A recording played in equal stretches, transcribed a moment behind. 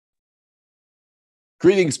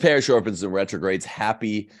Greetings, parish orphans and retrogrades.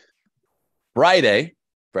 Happy Friday.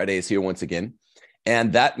 Friday is here once again.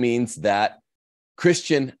 And that means that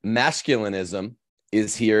Christian masculinism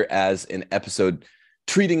is here as an episode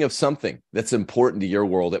treating of something that's important to your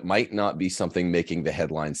world. It might not be something making the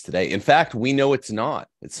headlines today. In fact, we know it's not.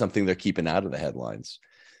 It's something they're keeping out of the headlines.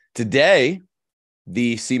 Today,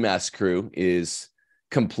 the CMAS crew is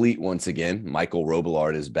complete once again. Michael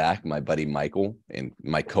Robillard is back, my buddy Michael, and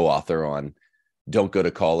my co-author on Don't Go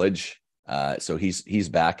to College. So he's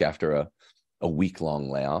back after a week-long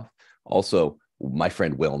layoff. Also, my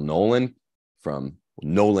friend Will Knowland from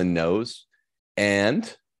Knowland Knows,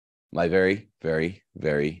 and my very, very,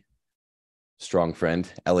 very strong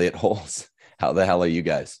friend, Elliott Hulse. How the hell are you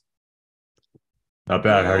guys? Not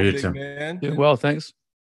bad. How are you, Tim? Doing well, thanks.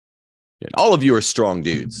 And all of you are strong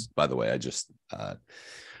dudes, by the way. I just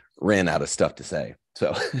ran out of stuff to say.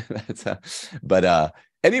 So that's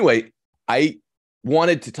anyway, I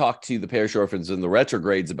wanted to talk to the parish orphans and the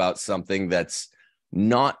retrogrades about something that's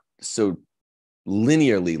not so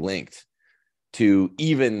linearly linked to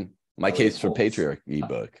even my Case for Patriarchy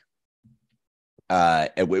book,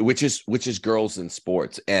 which is girls in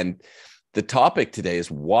sports. And the topic today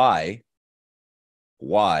is why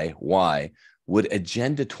would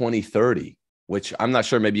Agenda 2030, which I'm not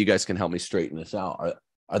sure, maybe you guys can help me straighten this out.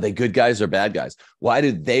 Are they good guys or bad guys? Why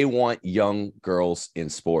do they want young girls in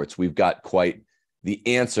sports? We've got quite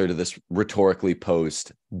the answer to this rhetorically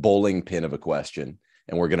posed bowling pin of a question,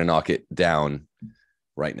 and we're going to knock it down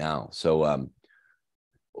right now. So,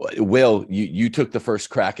 Will, you took the first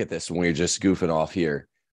crack at this when we were just goofing off here.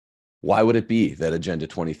 Why would it be that Agenda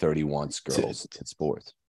 2030 wants girls in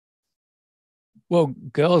sports? Well,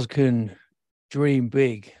 girls can dream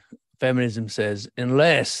big, feminism says,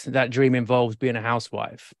 unless that dream involves being a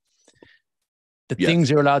housewife. The things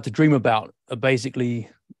they're allowed to dream about are basically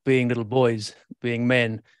being little boys, being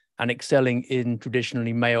men, and excelling in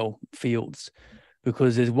traditionally male fields.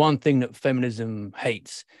 Because there's one thing that feminism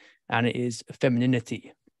hates, and it is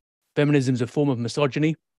femininity. Feminism is a form of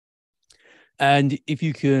misogyny. And if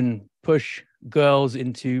you can push girls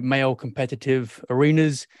into male competitive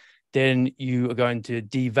arenas, then you are going to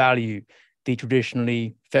devalue the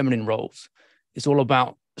traditionally feminine roles. It's all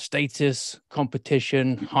about status,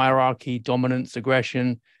 competition, hierarchy, dominance,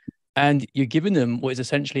 aggression, and you're giving them what is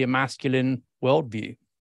essentially a masculine worldview.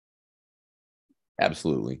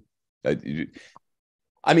 Absolutely.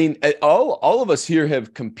 I mean, all of us here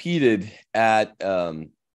have competed at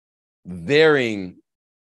varying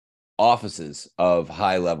offices of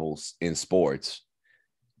high levels in sports.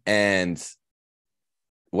 And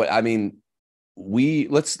let's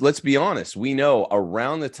be honest. We know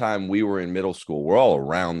around the time we were in middle school, we're all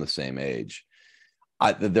around the same age.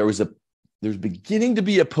 There's beginning to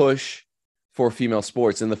be a push for female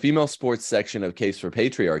sports. In the female sports section of Case for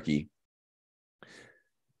Patriarchy,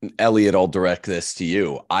 Elliott, I'll direct this to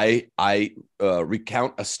you. I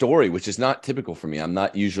recount a story which is not typical for me. I'm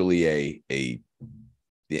not usually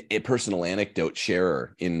a personal anecdote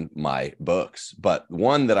sharer in my books, but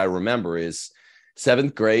one that I remember is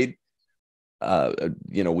 7th grade.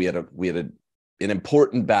 We had an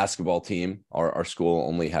important basketball team. Our school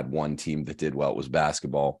only had one team that did well. It was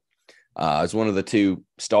basketball. I was one of the two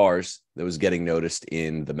stars that was getting noticed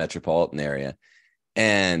in the metropolitan area.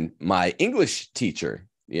 And my English teacher,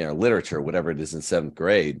 literature, whatever it is in 7th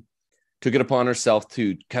grade, took it upon herself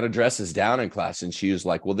to kind of dress us down in class. And she was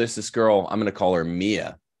like, well, this girl, I'm going to call her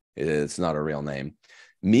Mia. It's not her real name.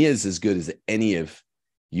 Mia's as good as any of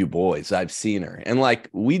you boys. I've seen her. And like,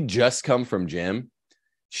 we'd just come from gym.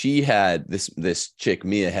 She had this chick,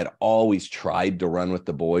 Mia, had always tried to run with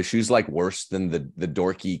the boys. She was like worse than the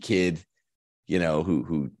dorky kid,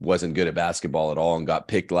 who wasn't good at basketball at all and got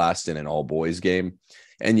picked last in an all boys game.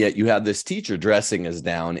 And yet you have this teacher dressing us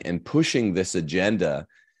down and pushing this agenda,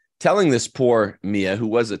 telling this poor Mia, who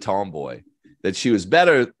was a tomboy, that she was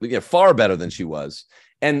better, far better than she was.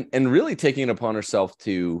 And really taking it upon herself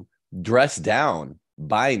to dress down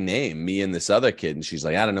by name me and this other kid. And she's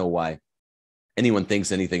like, I don't know why anyone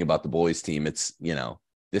thinks anything about the boys team. It's,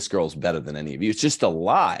 this girl's better than any of you. It's just a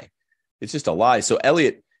lie. It's just a lie. So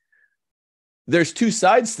Elliott, there's two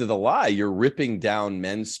sides to the lie. You're ripping down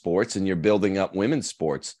men's sports and you're building up women's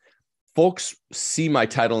sports. Folks see my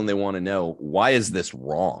title and they want to know, why is this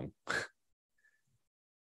wrong?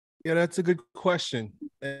 Yeah, that's a good question.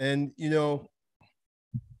 And,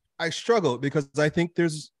 I struggle because I think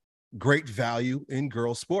there's great value in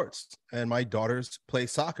girls' sports, and my daughters play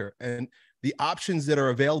soccer, and the options that are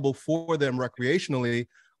available for them recreationally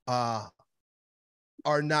are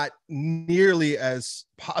not nearly as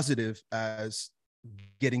positive as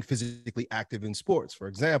getting physically active in sports. For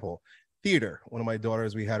example, theater. One of my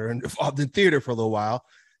daughters, we had her involved in theater for a little while.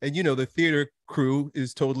 And, you know, the theater crew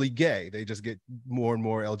is totally gay. They just get more and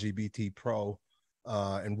more LGBT pro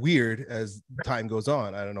and weird as time goes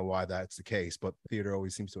on. I don't know why that's the case, but theater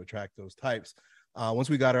always seems to attract those types. Once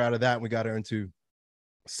we got her out of that and we got her into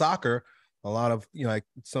soccer, a lot of, you know, like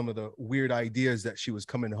some of the weird ideas that she was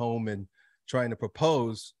coming home and trying to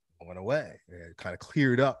propose went away. It kind of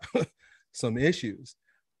cleared up some issues.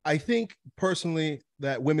 I think personally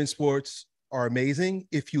that women's sports are amazing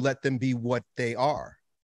if you let them be what they are.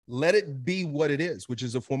 Let it be what it is, which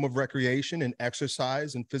is a form of recreation and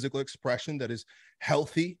exercise and physical expression that is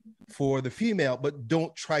healthy for the female, but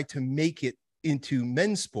don't try to make it into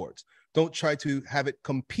men's sports. Don't try to have it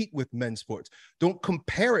compete with men's sports. Don't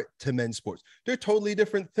compare it to men's sports. They're totally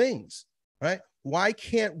different things, right? Why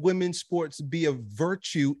can't women's sports be a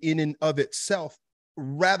virtue in and of itself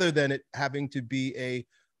rather than it having to be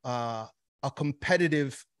a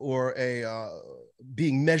competitive or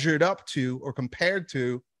being measured up to or compared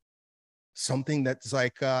to something that's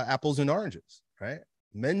like apples and oranges, right?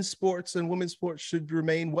 Men's sports and women's sports should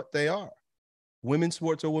remain what they are. Women's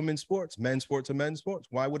sports are women's sports. Men's sports are men's sports.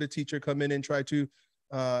 Why would a teacher come in and try to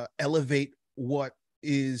elevate what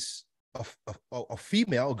is a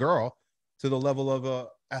female, a girl, to the level of a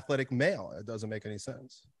athletic male? It doesn't make any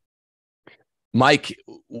sense. Mike,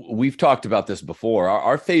 we've talked about this before.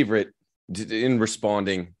 Our favorite, in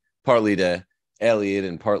responding partly to Elliott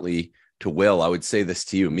and partly to Will, I would say this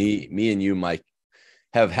to you. Me and you, Mike,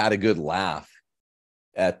 have had a good laugh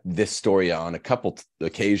at this story on a couple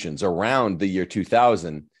occasions around the year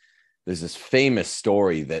 2000. There's this famous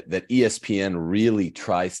story that ESPN really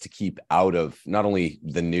tries to keep out of not only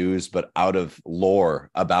the news, but out of lore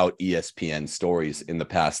about ESPN stories in the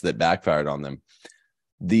past that backfired on them.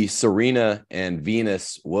 The Serena and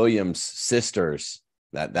Venus Williams sisters,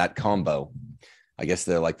 that combo, I guess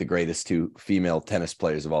they're like the greatest two female tennis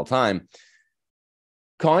players of all time,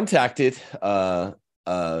 contacted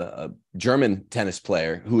a German tennis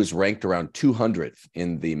player who is ranked around 200th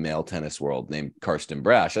in the male tennis world named Karsten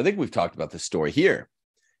Brasch. I think we've talked about this story here.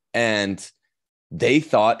 And they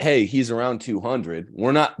thought, hey, he's around 200.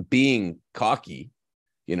 We're not being cocky.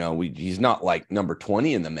 You know, he's not like number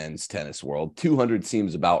 20 in the men's tennis world. 200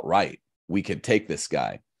 seems about right. We could take this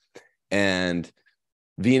guy. And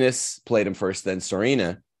Venus played him first, then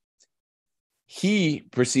Serena. He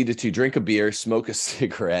proceeded to drink a beer, smoke a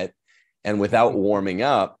cigarette, and without warming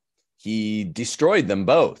up, he destroyed them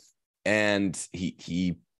both. And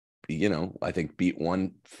he you know, I think beat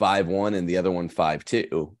one 5-1 and the other one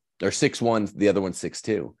 5-2, or 6-1, the other one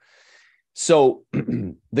 6-2. So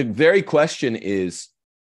the very question is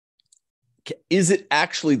it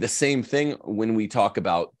actually the same thing when we talk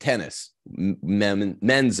about tennis,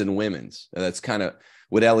 men's and women's? That's kind of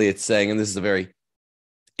what Elliott's saying. And this is a very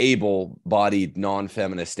able-bodied,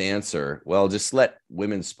 non-feminist answer. Well, just let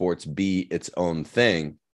women's sports be its own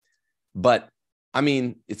thing. But I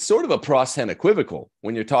mean, it's sort of a cross and equivocal.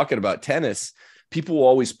 When you're talking about tennis, people will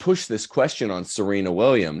always push this question on Serena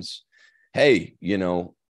Williams. Hey, you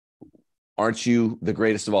know, aren't you the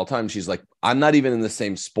greatest of all time? She's like, I'm not even in the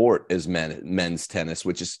same sport as men's tennis,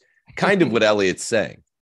 which is kind of what Elliott's saying.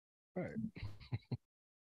 Right.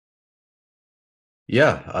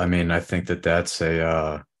 Yeah, I mean, I think that's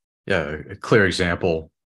a clear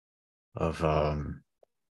example of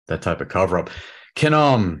that type of cover up.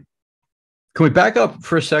 Can we back up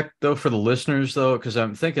for a sec though for the listeners though, because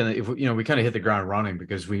I'm thinking if we kind of hit the ground running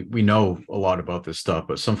because we know a lot about this stuff,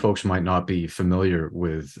 but some folks might not be familiar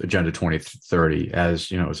with Agenda 2030 as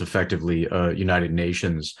it's effectively a United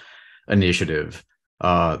Nations initiative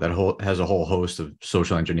that has a whole host of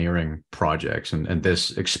social engineering projects, and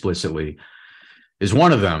this explicitly is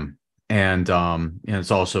one of them. And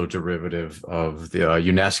it's also a derivative of the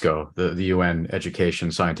UNESCO, the UN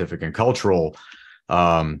Education, Scientific, and Cultural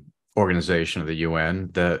organization of the UN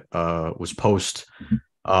that was post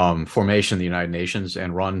formation of the United Nations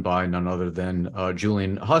and run by none other than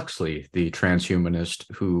Julian Huxley, the transhumanist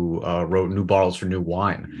who wrote New Bottles for New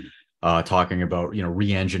Wine, talking about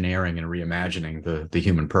re-engineering and reimagining the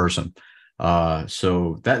human person.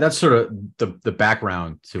 So that's sort of the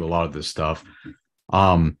background to a lot of this stuff.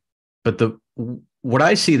 But what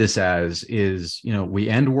I see this as is, we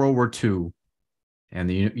end World War II and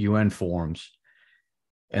the UN forms,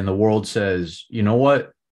 and the world says, you know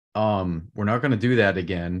what, we're not going to do that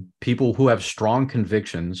again. People who have strong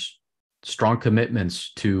convictions, strong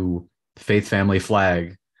commitments to faith, family,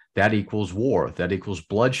 flag, that equals war, that equals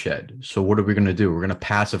bloodshed. So what are we going to do? We're going to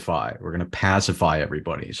pacify. We're going to pacify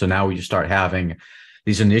everybody. So now we start having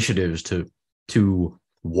these initiatives to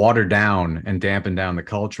water down and dampen down the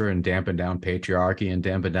culture and dampen down patriarchy and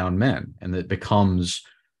dampen down men. And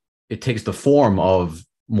it takes the form of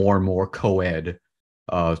more and more co-ed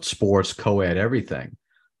sports, co-ed everything.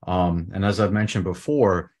 And as I've mentioned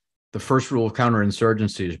before, the first rule of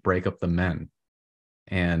counterinsurgency is break up the men.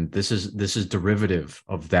 And this is derivative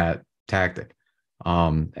of that tactic.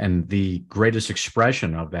 And the greatest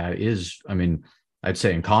expression of that is, I mean, I'd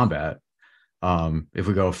say in combat, if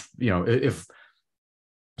we go, if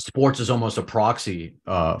sports is almost a proxy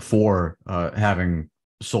for having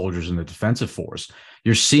soldiers in the defensive force,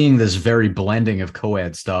 you're seeing this very blending of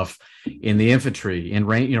co-ed stuff in the infantry, in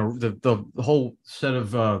range. The whole set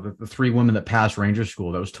of the three women that passed Ranger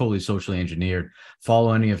School, that was totally socially engineered.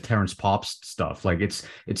 Follow any of Terrence Popp's stuff, like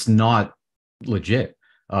it's not legit.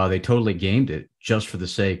 They totally gamed it just for the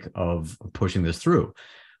sake of pushing this through.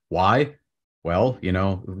 Why? Well,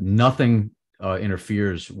 nothing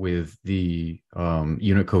interferes with the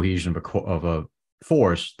unit cohesion of a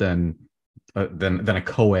force than a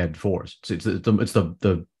co-ed force. It's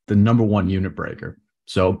the number one unit breaker.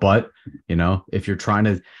 So, but if you're trying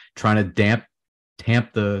to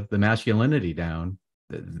tamp the masculinity down,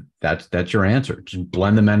 that's your answer. Just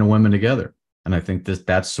blend the men and women together. And I think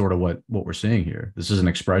that's sort of what we're seeing here. This is an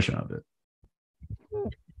expression of it.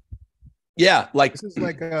 Yeah, this is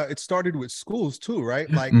like it started with schools too, right?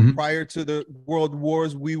 Like prior to the world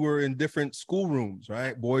wars, we were in different schoolrooms,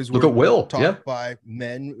 right? Boys Look were at Will. taught by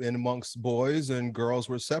men and amongst boys, and girls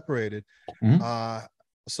were separated.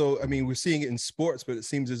 So I mean, we're seeing it in sports, but it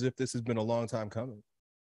seems as if this has been a long time coming.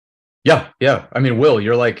 Yeah. I mean, Will,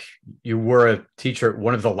 you were a teacher at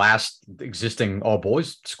one of the last existing all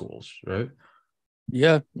boys schools, right?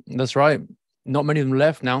 Yeah, that's right. Not many of them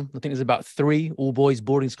left now. I think there's about 3 all-boys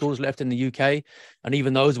boarding schools left in the UK. And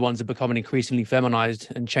even those ones are becoming increasingly feminized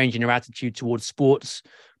and changing their attitude towards sports.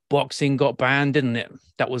 Boxing got banned, didn't it?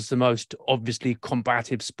 That was the most obviously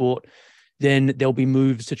combative sport. Then there'll be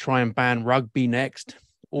moves to try and ban rugby next.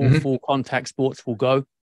 All full contact sports will go.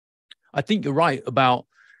 I think you're right about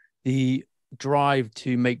the drive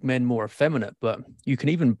to make men more effeminate, but you can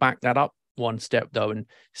even back that up one step, though, and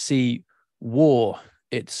see war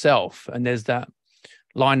itself. And there's that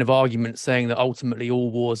line of argument saying that ultimately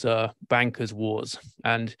all wars are bankers' wars,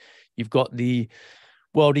 and you've got the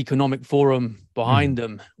World Economic Forum behind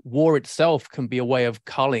them. War itself can be a way of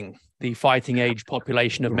culling the fighting age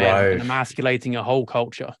population of men and emasculating a whole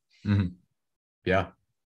culture. Yeah.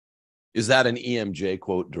 Is that an EMJ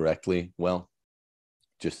quote directly? Well,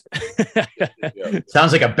 just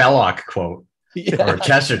sounds like a Belloc quote. Yeah. Or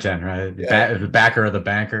Chesterton, right? Yeah. The backer of the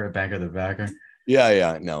banker, banker of the backer.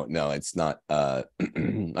 Yeah. No, it's not. I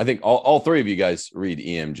think all 3 of you guys read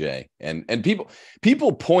EMJ, and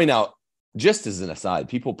people point out, just as an aside,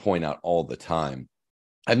 people point out all the time.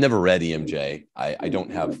 I've never read EMJ. I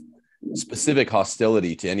don't have specific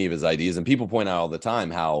hostility to any of his ideas, and people point out all the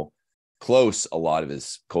time how close a lot of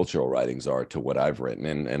his cultural writings are to what I've written,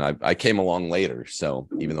 and I came along later. So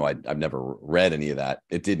even though I've never read any of that,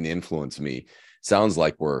 it didn't influence me. Sounds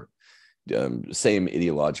like we're same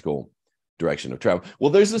ideological direction of travel.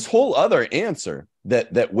 Well, there's this whole other answer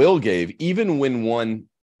that Will gave, even when one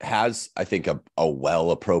has, I think, a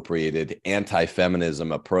well-appropriated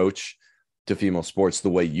anti-feminism approach to female sports the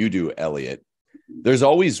way you do, Elliott. There's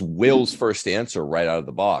always Will's first answer right out of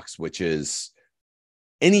the box, which is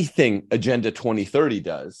anything Agenda 2030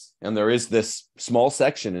 does. And there is this small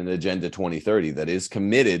section in Agenda 2030 that is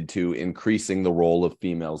committed to increasing the role of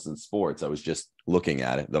females in sports. I was just looking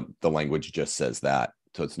at it. The language just says that,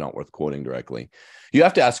 so it's not worth quoting directly. You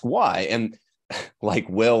have to ask why. And like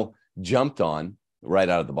Will jumped on right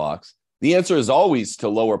out of the box, the answer is always to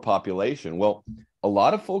lower population. Well, a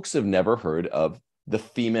lot of folks have never heard of the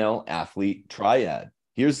female athlete triad.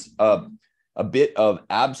 Here's a bit of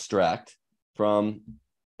abstract from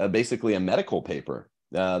basically a medical paper.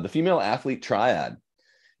 The female athlete triad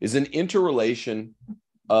is an interrelation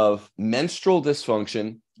of menstrual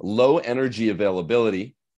dysfunction, low energy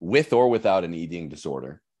availability with or without an eating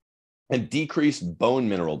disorder, and decreased bone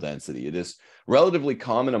mineral density. It is relatively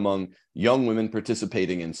common among young women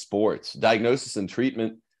participating in sports. Diagnosis and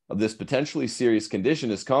treatment of this potentially serious condition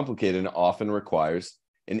is complicated and often requires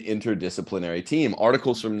an interdisciplinary team.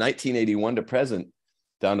 Articles from 1981 to present,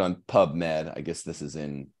 found on PubMed, I guess this is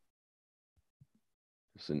in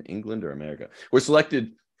England or America, were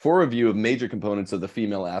selected for review of major components of the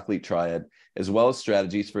female athlete triad, as well as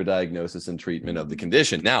strategies for diagnosis and treatment of the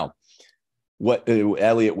condition. Now,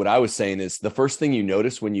 Elliott, what I was saying is the first thing you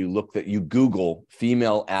notice when you Google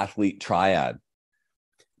female athlete triad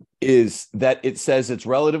is that it says it's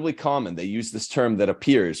relatively common. They use this term that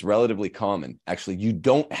appears relatively common. Actually, you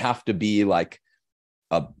don't have to be like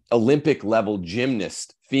Olympic level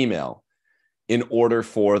gymnast female in order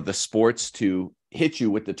for the sports to hit you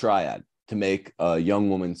with the triad, to make a young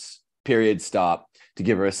woman's period stop, to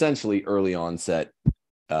give her essentially early onset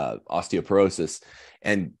osteoporosis,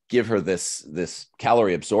 and give her this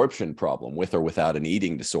calorie absorption problem with or without an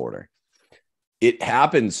eating disorder. It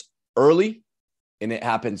happens early, and it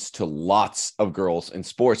happens to lots of girls in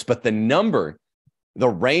sports, but the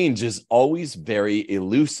range is always very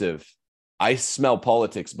elusive. I smell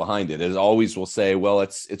politics behind it. It always will say, well,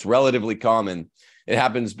 it's relatively common. It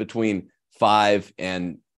happens between 5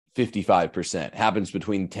 and 55%, happens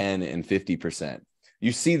between 10 and 50%.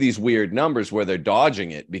 You see these weird numbers where they're dodging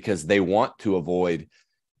it because they want to avoid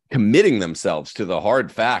committing themselves to the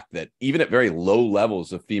hard fact that even at very low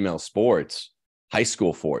levels of female sports, high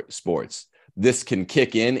school sports, this can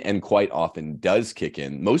kick in, and quite often does kick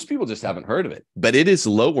in. Most people just haven't heard of it, but it is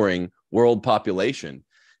lowering world population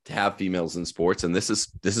to have females in sports, and this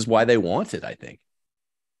is why they want it, I think.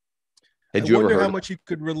 I wonder how much you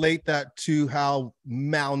could relate that to how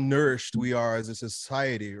malnourished we are as a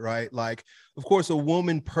society, right? Like, of course, a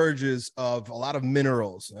woman purges of a lot of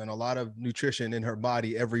minerals and a lot of nutrition in her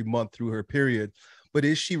body every month through her period, but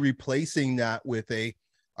is she replacing that with a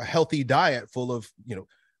healthy diet full of,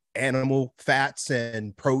 animal fats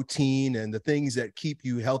and protein and the things that keep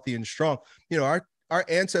you healthy and strong? Our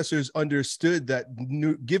ancestors understood that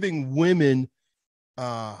giving women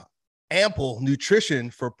ample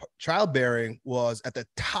nutrition for childbearing was at the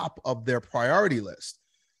top of their priority list.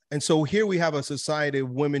 And so here we have a society of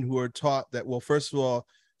women who are taught that, well, first of all,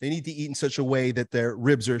 they need to eat in such a way that their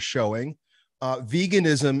ribs are showing.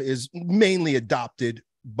 Veganism is mainly adopted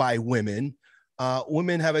by women.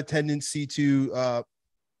 Women have a tendency to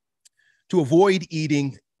avoid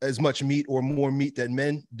eating as much meat or more meat than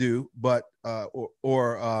men do, but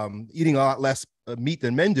eating a lot less meat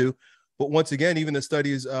than men do. But once again, even the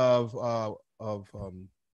studies of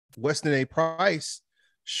Weston A. Price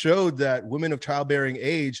showed that women of childbearing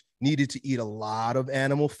age needed to eat a lot of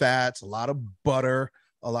animal fats, a lot of butter,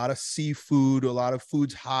 a lot of seafood, a lot of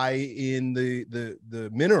foods high in the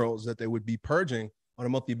minerals that they would be purging on a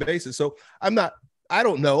monthly basis. So I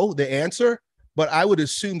don't know the answer, but I would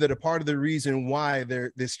assume that a part of the reason why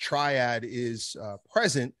this triad is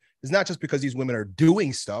present is not just because these women are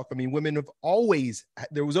doing stuff. I mean, women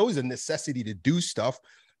there was always a necessity to do stuff,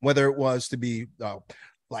 whether it was to be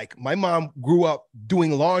like my mom grew up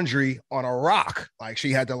doing laundry on a rock. Like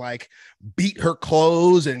she had to beat her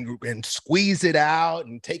clothes and squeeze it out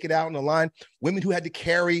and take it out in the line. Women who had to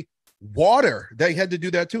carry water, they had to do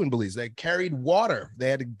that too in Belize. They carried water. They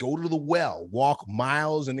had to go to the well, walk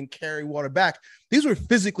miles, and then carry water back. These were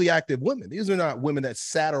physically active women. These are not women that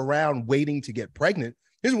sat around waiting to get pregnant.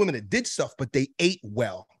 These are women that did stuff, but they ate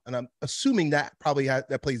well. And I'm assuming that probably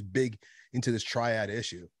that plays big into this triad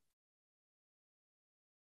issue.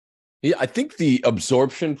 Yeah, I think the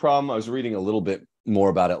absorption problem, I was reading a little bit more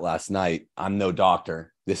about it last night. I'm no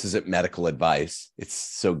doctor. This isn't medical advice. It's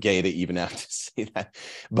so gay to even have to say that.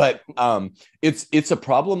 But it's a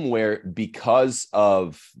problem where, because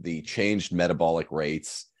of the changed metabolic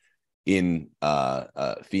rates in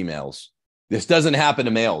females, this doesn't happen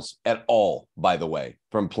to males at all, by the way,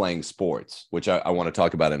 from playing sports, which I want to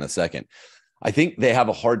talk about in a second. I think they have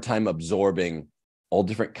a hard time absorbing all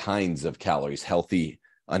different kinds of calories, healthy,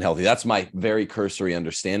 unhealthy. That's my very cursory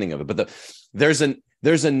understanding of it. But there's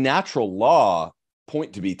a natural law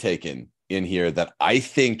point to be taken in here that I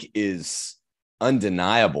think is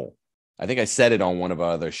undeniable. I think I said it on one of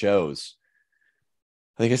our other shows.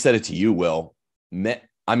 I think I said it to you, Will.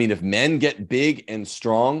 If men get big and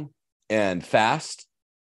strong and fast,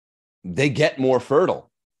 they get more fertile.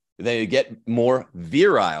 They get more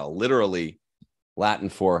virile, literally Latin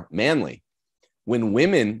for manly. When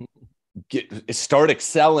women start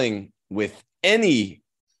excelling with any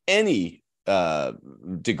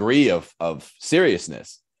degree of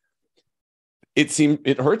seriousness,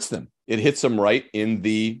 it hurts them. It hits them right in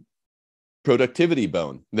the productivity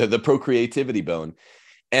bone, the procreativity bone.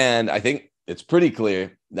 And I think it's pretty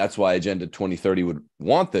clear that's why Agenda 2030 would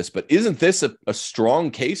want this. But isn't this a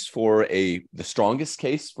strong case the strongest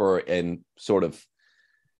case for an sort of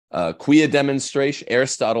quia demonstration,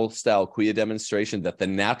 Aristotle-style quia demonstration, that the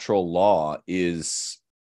natural law is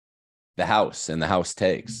the house and the house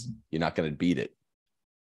takes? You're not going to beat it.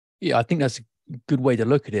 Yeah, I think that's a good way to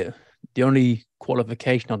look at it. The only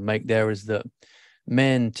qualification I'd make there is that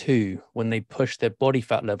men too, when they push their body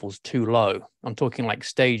fat levels too low, I'm talking like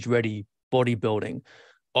stage ready bodybuilding,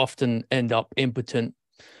 often end up impotent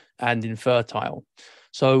and infertile.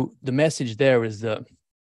 So the message there is that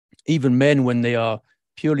even men, when they are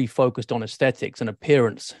purely focused on aesthetics and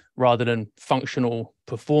appearance rather than functional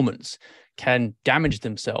performance can damage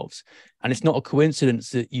themselves. And it's not a coincidence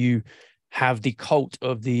that you have the cult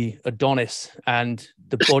of the Adonis and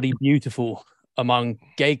the body beautiful among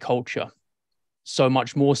gay culture, so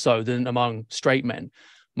much more so than among straight men.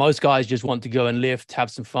 Most guys just want to go and lift, have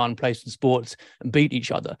some fun, play some sports, and beat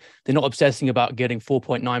each other. They're not obsessing about getting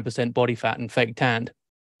 4.9% body fat and fake tanned.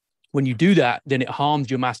 When you do that, then it harms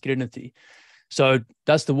your masculinity. So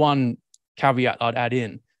that's the one caveat I'd add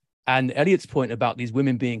in. And Elliott's point about these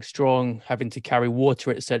women being strong, having to carry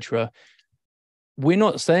water, etc. We're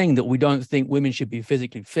not saying that we don't think women should be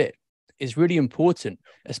physically fit. It's really important,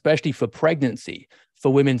 especially for pregnancy,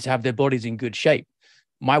 for women to have their bodies in good shape.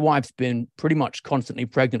 My wife's been pretty much constantly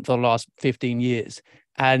pregnant for the last 15 years.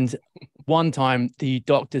 And one time the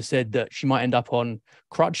doctor said that she might end up on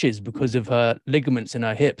crutches because of her ligaments in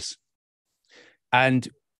her hips. And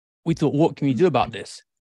we thought, what can we do about this?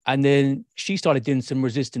 And then she started doing some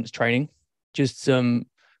resistance training, just some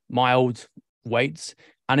mild weights,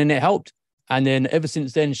 and then it helped. And then ever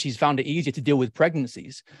since then, she's found it easier to deal with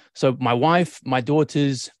pregnancies. So my wife, my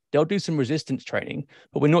daughters, they'll do some resistance training,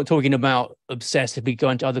 but we're not talking about obsessively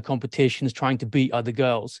going to other competitions, trying to beat other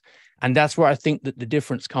girls. And that's where I think that the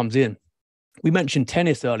difference comes in. We mentioned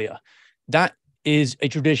tennis earlier. That is a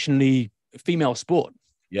traditionally female sport.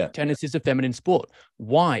 Yeah. Tennis is a feminine sport.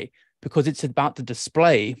 Why? Because it's about the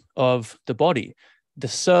display of the body. The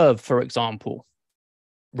serve, for example,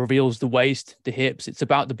 reveals the waist, the hips. It's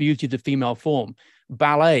about the beauty of the female form.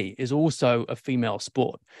 Ballet is also a female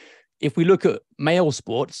sport. If we look at male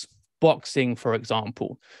sports, boxing, for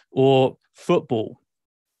example, or football,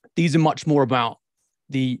 these are much more about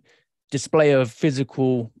the display of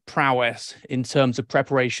physical prowess in terms of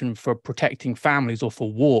preparation for protecting families or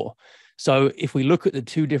for war. So if we look at the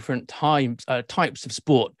two different types of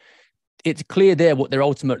sport, it's clear there what they're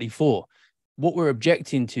ultimately for. What we're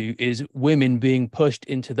objecting to is women being pushed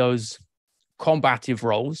into those combative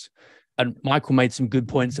roles. And Michael made some good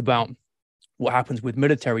points about what happens with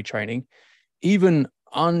military training. Even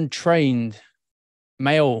untrained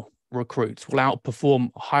male recruits will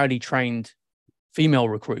outperform highly trained female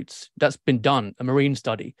recruits. That's been done, a Marine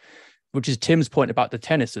study, which is Tim's point about the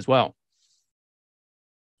tennis as well.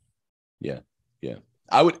 Yeah.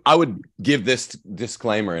 I would give this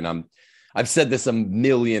disclaimer, and I've said this a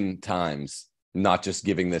million times, not just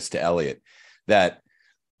giving this to Elliott, that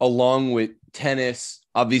along with tennis,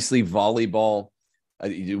 obviously volleyball,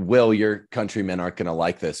 Will, your countrymen aren't going to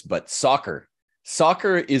like this, but soccer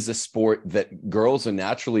is a sport that girls are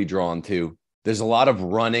naturally drawn to. There's a lot of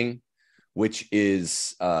running, which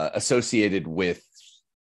is associated with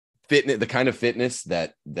fitness, the kind of fitness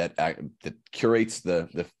that curates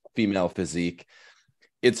the female physique.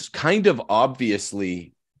 It's kind of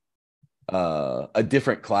obviously a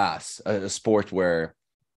different class, a sport where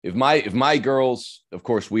if my girls, of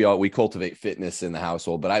course, we cultivate fitness in the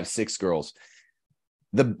household, but I have 6 girls.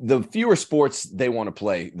 The fewer sports they want to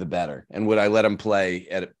play, the better. And would I let them play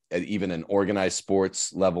at even an organized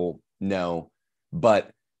sports level? No.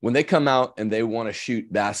 But when they come out and they want to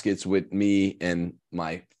shoot baskets with me and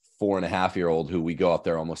my 4.5-year-old, who we go out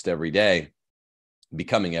there almost every day,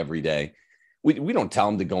 becoming every day, we don't tell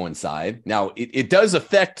them to go inside. Now it does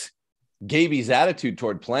affect Gaby's attitude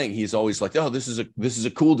toward playing. He's always like, oh, this is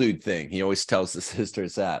a cool dude thing. He always tells the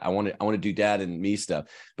sisters that I want to do dad and me stuff,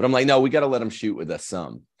 but I'm like, no, we got to let him shoot with us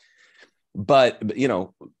some. But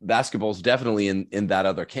basketball is definitely in that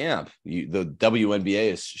other camp. The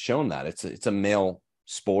WNBA has shown that it's a male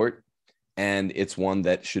sport, and it's one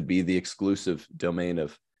that should be the exclusive domain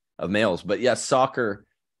of males. But yes, soccer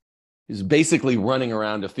is basically running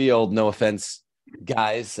around a field. No offense,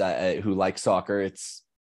 guys who like soccer. It's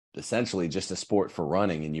essentially just a sport for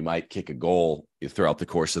running, and you might kick a goal throughout the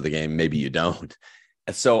course of the game. Maybe you don't.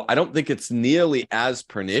 And so I don't think it's nearly as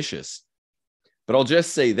pernicious, but I'll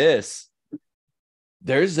just say this.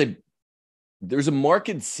 There's a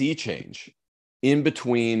marked sea change in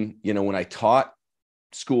between, when I taught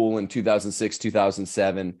school in 2006,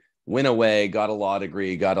 2007, went away, got a law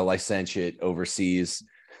degree, got a licentiate overseas,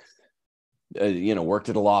 worked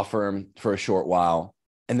at a law firm for a short while.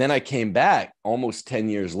 And then I came back almost 10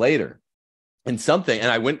 years later, and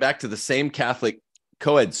I went back to the same Catholic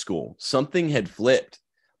co-ed school. Something had flipped.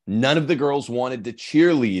 None of the girls wanted to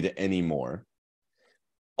cheerlead anymore.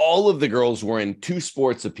 All of the girls were in 2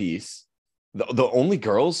 sports apiece. The only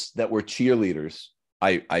girls that were cheerleaders,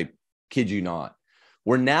 I kid you not,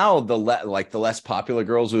 were now the less popular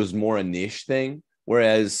girls. It was more a niche thing.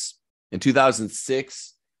 Whereas in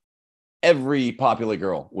 2006, every popular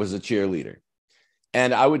girl was a cheerleader.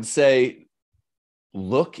 And I would say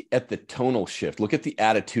look at the tonal shift, look at the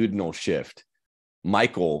attitudinal shift.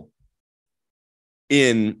 Michael,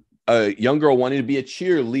 in a young girl wanting to be a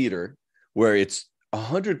cheerleader, where it's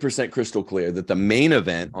 100% crystal clear that the main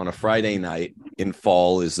event on a Friday night in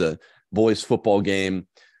fall is a boys football game.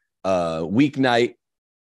 Weeknight,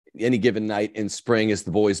 any given night in spring, is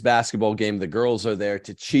the boys basketball game. The girls are there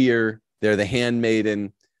to cheer. They're the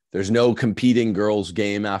handmaiden. There's no competing girls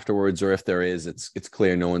game afterwards, or if there is, it's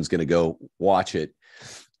clear no one's going to go watch it.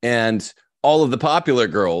 And all of the popular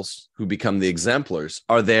girls who become the exemplars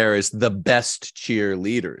are there as the best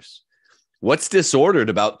cheerleaders. What's disordered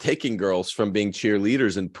about taking girls from being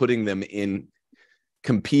cheerleaders and putting them in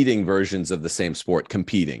competing versions of the same sport,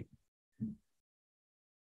 competing?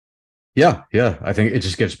 Yeah. I think it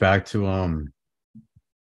just gets back to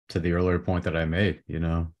the earlier point that I made.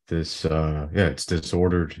 This it's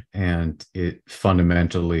disordered, and it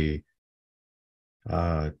fundamentally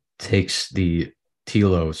takes the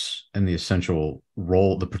telos and the essential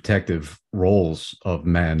role, the protective roles of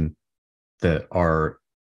men that are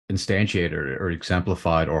instantiated or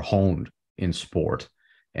exemplified or honed in sport,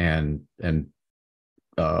 and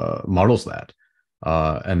models that,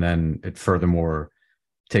 and then it furthermore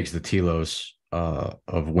takes the telos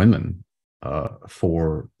of women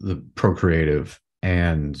for the procreative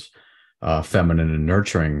and feminine and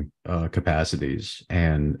nurturing capacities,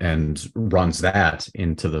 and runs that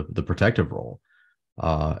into the protective role,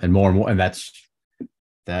 and more, and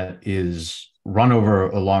that is run over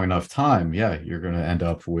a long enough time. Yeah, you're going to end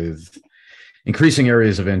up with increasing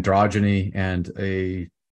areas of androgyny and a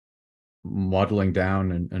modeling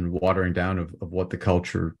down and watering down of what the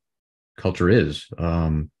culture is,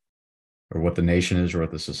 or what the nation is, or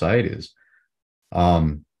what the society is.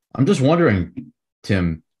 I'm just wondering,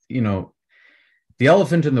 Tim, the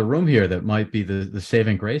elephant in the room here that might be the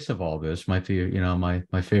saving grace of all this might be,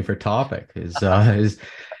 my favorite topic is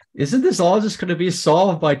isn't this all just going to be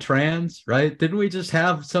solved by trans, right? Didn't we just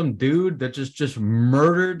have some dude that just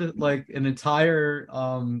murdered like an entire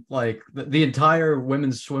the entire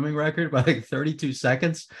women's swimming record by like 32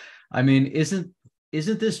 seconds? I mean, isn't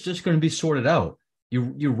this just going to be sorted out?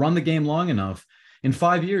 You run the game long enough, in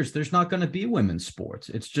 5 years, there's not going to be women's sports.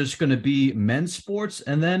 It's just going to be men's sports,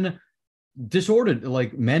 and then disordered,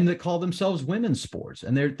 like men that call themselves women's sports,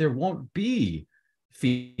 and there won't be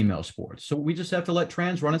female sports. So we just have to let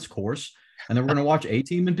trans run its course, and then we're going to watch A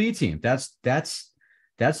team and B team. That's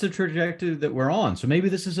the trajectory that we're on. So maybe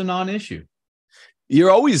this is a non-issue.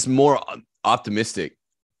 You're always more optimistic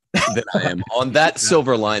than I am on that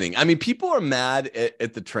silver lining. I mean, people are mad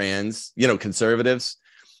at the trans, conservatives.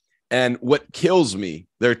 And what kills me,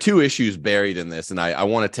 there are two issues buried in this, and I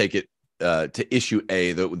want to take it to issue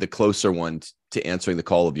A, the closer one to answering the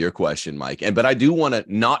call of your question, Mike. But I do want to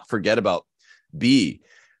not forget about B.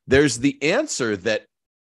 There's the answer that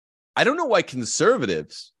I don't know why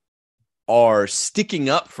conservatives are sticking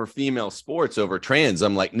up for female sports over trans.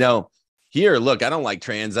 I'm like, no, here, look, I don't like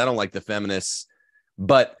trans. I don't like the feminists.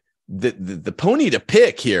 But the pony to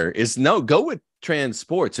pick here is no, go with trans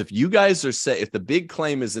sports. If you guys are if the big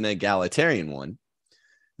claim is an egalitarian one,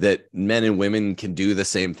 that men and women can do the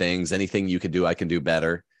same things, anything you can do, I can do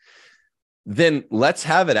better, then let's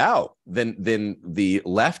have it out. Then the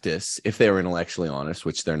leftists, if they were intellectually honest,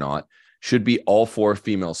 which they're not, should be all for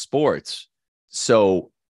female sports. So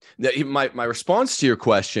my response to your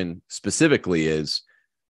question specifically is,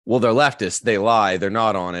 well, they're leftists, they lie, they're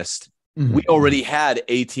not honest. Mm-hmm. We already had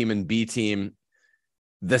A team and B team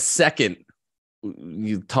the second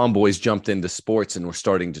tomboys jumped into sports and were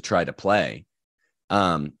starting to try to play.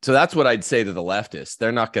 So that's what I'd say to the leftists.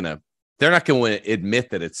 They're not going to admit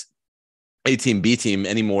that it's A team, B team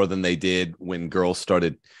any more than they did when girls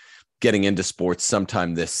started getting into sports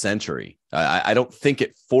sometime this century. I don't think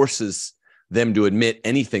it forces them to admit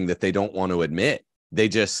anything that they don't want to admit. They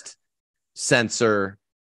just censor,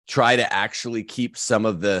 try to actually keep some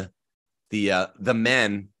of the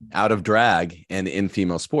men out of drag and in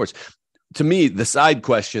female sports. To me, the side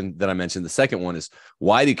question that I mentioned, the second one, is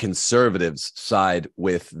why do conservatives side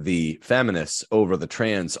with the feminists over the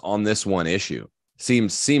trans on this one issue?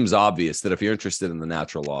 Seems obvious that if you're interested in the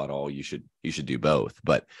natural law at all, you should do both.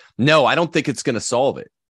 But no, I don't think it's going to solve it.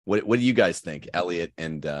 What do you guys think, Elliott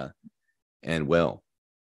and Will?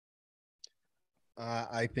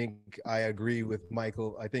 I think I agree with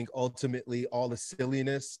Michael. I think ultimately all the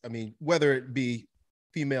silliness, I mean, whether it be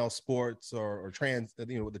female sports or trans,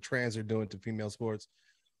 what the trans are doing to female sports,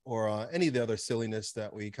 or any of the other silliness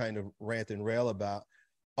that we kind of rant and rail about,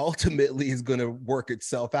 ultimately is going to work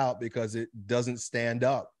itself out because it doesn't stand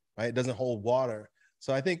up, right? It doesn't hold water.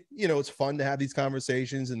 So I think, you know, it's fun to have these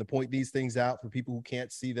conversations and to point these things out for people who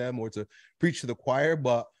can't see them or to preach to the choir,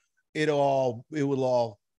 but it will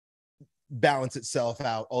all balance itself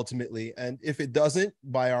out ultimately. And if it doesn't,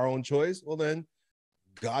 by our own choice, well, then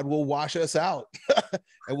God will wash us out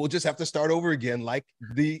and we'll just have to start over again, like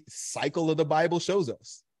the cycle of the Bible shows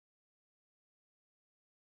us.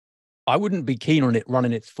 I wouldn't be keen on it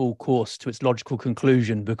running its full course to its logical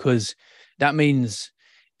conclusion, because that means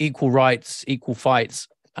equal rights, equal fights.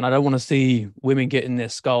 And I don't want to see women getting their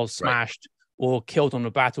skulls smashed or killed on the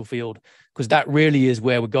battlefield, because that really is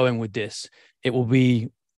where we're going with this. It will be,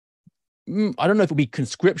 I don't know if it'll be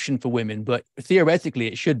conscription for women, but theoretically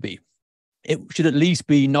it should be. It should at least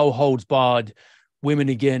be no holds barred, women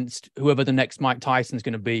against whoever the next Mike Tyson's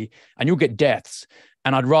going to be, and you'll get deaths.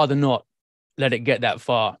 And I'd rather not let it get that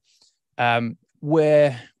far.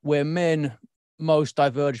 Where men most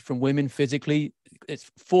diverge from women physically,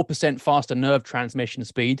 it's 4% faster nerve transmission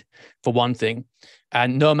speed, for one thing.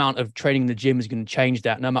 And no amount of training in the gym is going to change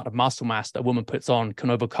that. No amount of muscle mass that a woman puts on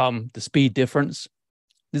can overcome the speed difference.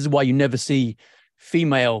 This is why you never see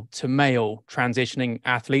female to male transitioning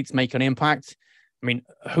athletes make an impact. I mean,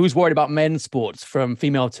 who's worried about men's sports from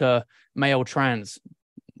female to male trans?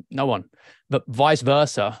 No one. But vice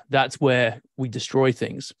versa, that's where we destroy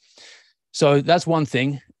things. So that's one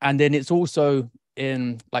thing. And then it's also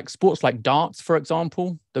in like sports like darts, for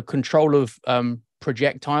example, the control of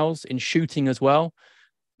projectiles in shooting as well.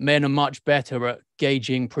 Men are much better at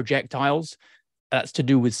gauging projectiles. That's to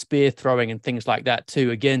do with spear throwing and things like that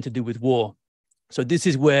too, again, to do with war. So this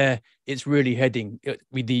is where it's really heading,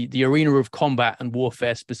 with the arena of combat and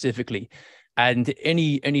warfare specifically. And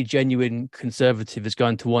any genuine conservative is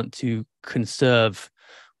going to want to conserve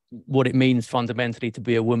what it means fundamentally to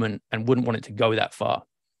be a woman and wouldn't want it to go that far.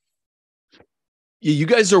 Yeah, you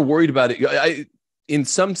guys are worried about it. In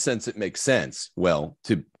some sense, it makes sense, well,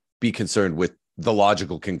 to be concerned with the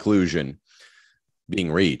logical conclusion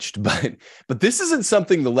being reached. But this isn't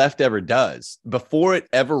something the left ever does. Before it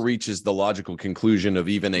ever reaches the logical conclusion of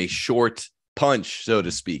even a short punch, so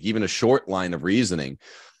to speak, even a short line of reasoning,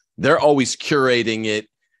 they're always curating it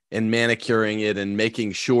and manicuring it and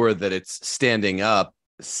making sure that it's standing up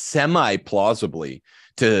semi-plausibly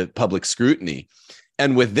to public scrutiny.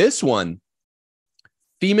 And with this one,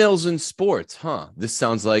 females in sports, this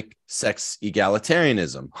sounds like sex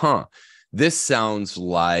egalitarianism, this sounds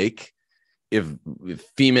like if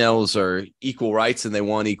females are equal rights and they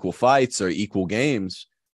want equal fights or equal games,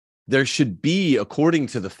 there should be, according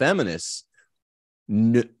to the feminists,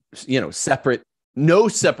 no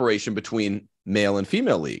separation between male and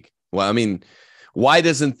female league. Well, I mean, why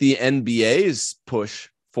doesn't the NBA's push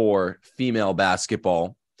for female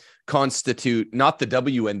basketball constitute, not the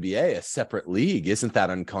WNBA, a separate league? Isn't that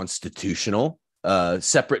unconstitutional?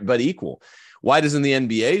 Separate but equal. Why doesn't the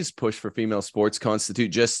NBA's push for female sports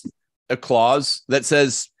constitute just a clause that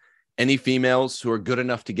says any females who are good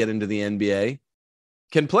enough to get into the NBA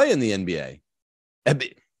can play in the NBA?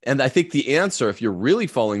 And I think the answer, if you're really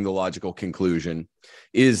following the logical conclusion,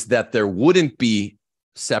 is that there wouldn't be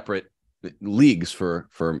separate leagues for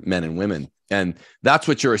men and women. And that's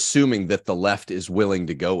what you're assuming that the left is willing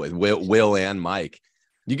to go with, Will and Mike.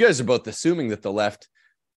 You guys are both assuming that the left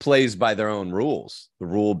plays by their own rules, the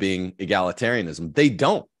rule being egalitarianism. They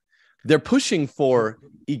don't. They're pushing for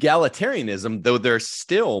egalitarianism, though they're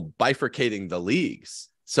still bifurcating the leagues.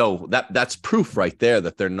 So that's proof right there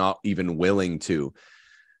that they're not even willing to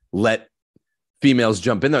let females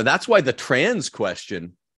jump in there. That's why the trans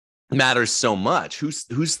question matters so much.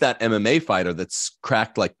 Who's that MMA fighter that's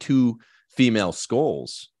cracked like 2 female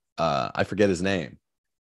skulls? I forget his name.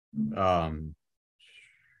 I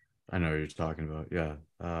know what you're talking about. Yeah.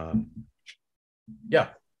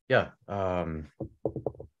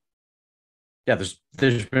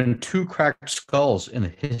 There's been 2 cracked skulls in the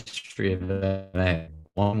history of MMA.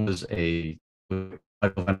 One was the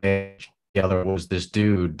other was this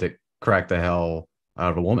dude that cracked the hell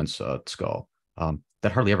out of a woman's skull.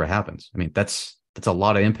 That hardly ever happens. I mean, that's a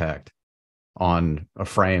lot of impact on a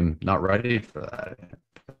frame not ready for that.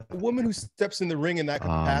 A woman who steps in the ring in that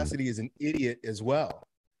capacity is an idiot as well,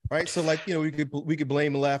 right? So, like, you know, we could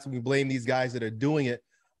blame the left and we blame these guys that are doing it,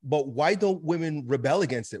 but why don't women rebel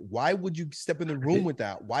against it? Why would you step in the room with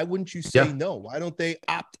that? Why wouldn't you say no? Why don't they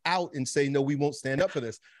opt out and say, no, we won't stand up for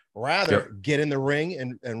this? Rather, get in the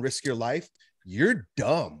ring and risk your life. You're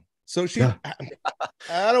dumb. So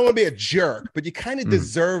I don't want to be a jerk, but you kind of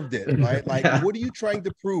deserved it, right? Like, what are you trying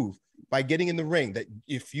to prove by getting in the ring? That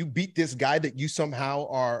if you beat this guy, that you somehow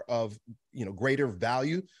are of, you know, greater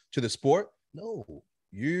value to the sport? No,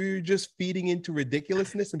 you're just feeding into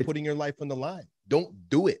ridiculousness and putting your life on the line. Don't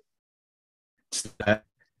do it.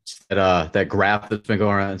 that graph that's been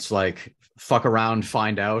going around. It's like fuck around,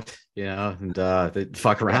 find out, and they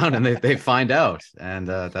fuck around and they find out, and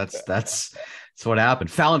that's what happened.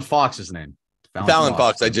 Fallon Fox is his name. Fallon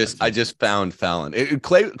Fox. I just found Fallon.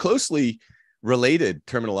 Closely related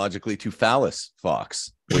terminologically to Phallus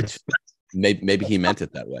Fox, which maybe he meant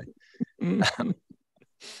it that way.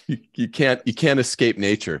 You can't escape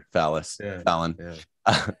nature, Phallus. Yeah, Fallon.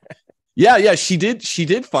 Yeah. She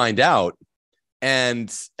did find out.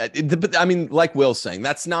 And I mean, like Will's saying,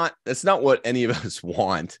 that's not what any of us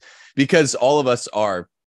want, because all of us are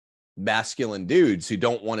masculine dudes who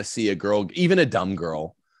don't want to see a girl, even a dumb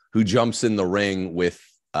girl, who jumps in the ring with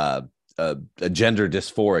a gender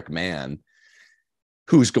dysphoric man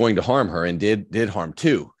who's going to harm her, and did harm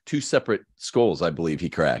two separate skulls, I believe he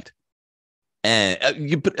cracked. And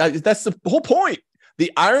that's the whole point.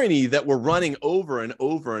 The irony that we're running over and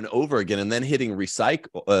over and over again and then hitting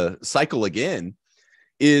cycle again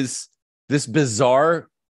is this bizarre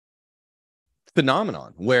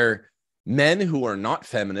phenomenon where men who are not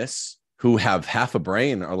feminists, who have half a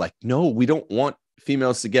brain, are like, no, we don't want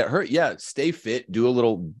females to get hurt. Yeah, stay fit, do a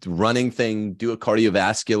little running thing, do a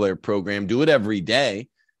cardiovascular program, do it every day.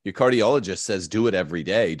 Your cardiologist says do it every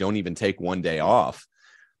day. Don't even take one day off.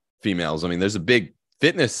 Females, I mean, there's a big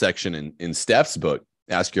fitness section in Steph's book,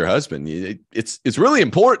 Ask Your Husband. It's really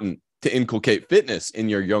important to inculcate fitness in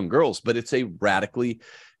your young girls, but it's a radically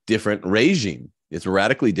different regime. It's a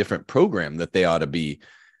radically different program that they ought to be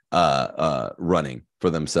running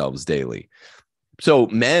for themselves daily. So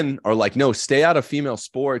men are like, no, stay out of female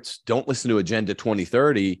sports. Don't listen to Agenda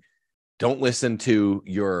 2030. Don't listen to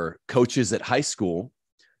your coaches at high school.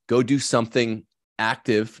 Go do something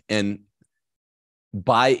active, and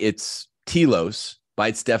by its telos, by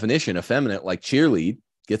its definition, effeminate, like cheerlead,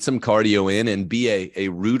 get some cardio in, and be a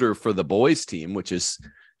rooter for the boys team, which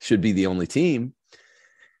should be the only team.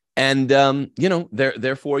 And,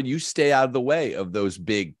 therefore you stay out of the way of those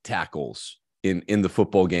big tackles in the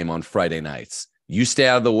football game on Friday nights. You stay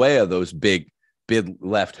out of the way of those big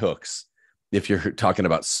left hooks, if you're talking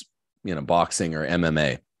about, boxing or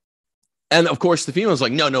MMA. And of course the female's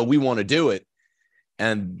like, no, we want to do it.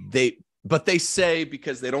 And they say,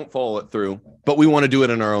 because they don't follow it through, but we want to do it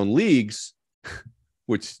in our own leagues,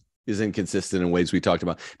 which is inconsistent in ways we talked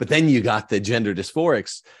about. But then you got the gender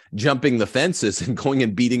dysphorics jumping the fences and going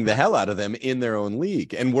and beating the hell out of them in their own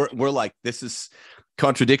league. And we're like, this is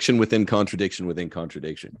contradiction within contradiction within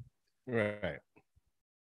contradiction. Right.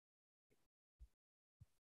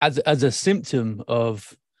 As a symptom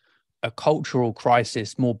of a cultural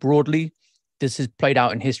crisis more broadly, this has played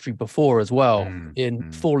out in history before as well.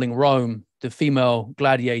 In falling Rome, the female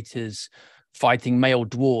gladiators fighting male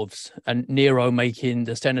dwarves, and Nero making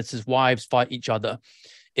the senators' wives fight each other.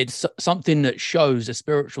 It's something that shows a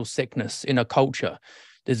spiritual sickness in a culture.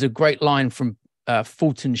 There's a great line from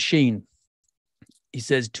Fulton Sheen. He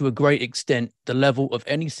says, to a great extent, the level of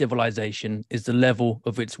any civilization is the level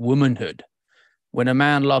of its womanhood. When a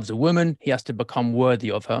man loves a woman, he has to become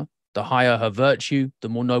worthy of her. The higher her virtue, the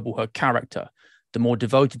more noble her character. The more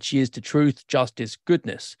devoted she is to truth, justice,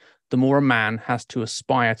 goodness, the more a man has to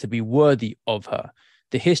aspire to be worthy of her.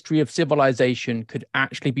 The history of civilization could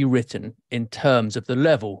actually be written in terms of the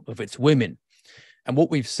level of its women. And what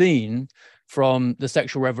we've seen from the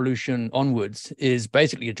sexual revolution onwards is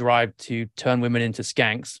basically a drive to turn women into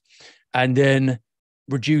skanks and then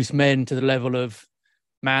reduce men to the level of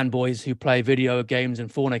man boys who play video games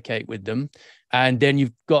and fornicate with them. And then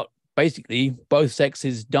you've got basically both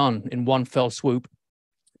sexes done in one fell swoop.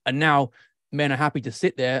 And now men are happy to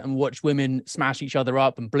sit there and watch women smash each other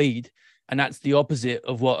up and bleed. And that's the opposite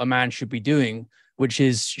of what a man should be doing, which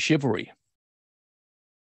is chivalry.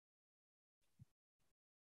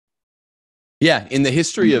 Yeah, in the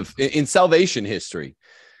history in salvation history,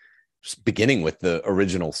 beginning with the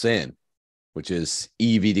original sin, which is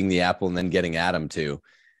Eve eating the apple and then getting Adam to,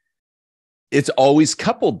 it's always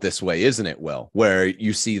coupled this way, isn't it, Will? Where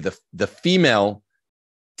you see the female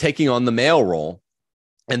taking on the male role,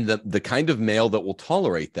 and the kind of male that will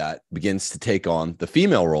tolerate that begins to take on the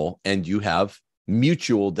female role, and you have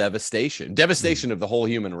mutual devastation of the whole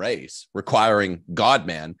human race, requiring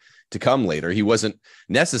God-man to come later. He wasn't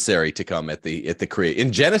necessary to come at the create.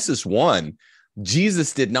 In Genesis 1,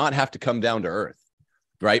 Jesus did not have to come down to earth.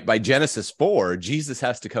 Right? By Genesis 4, Jesus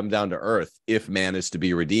has to come down to earth if man is to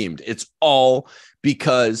be redeemed. It's all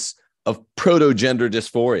because of proto-gender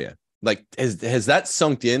dysphoria. Like, has that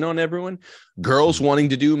sunk in on everyone? Girls wanting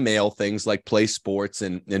to do male things like play sports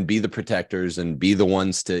and be the protectors and be the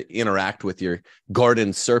ones to interact with your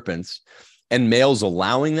garden serpents. and males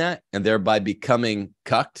allowing that and thereby becoming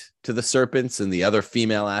cucked to the serpents and the other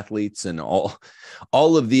female athletes and all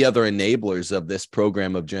of the other enablers of this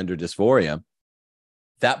program of gender dysphoria,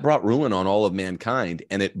 that brought ruin on all of mankind.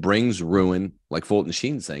 And it brings ruin, like Fulton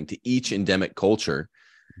Sheen's saying, to each endemic culture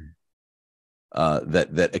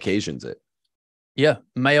that occasions it. Yeah,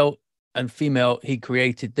 male and female, he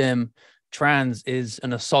created them. Trans is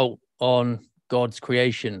an assault on God's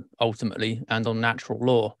creation, ultimately, and on natural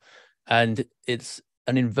law. And it's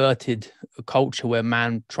an inverted culture where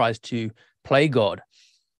man tries to play God.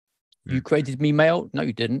 You created me male? No,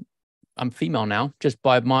 you didn't. I'm female now, just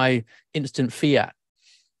by my instant fiat.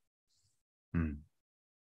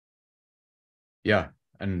 Yeah,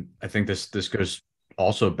 and I think this goes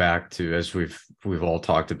also back to, as we've all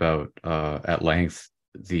talked about at length,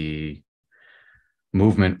 the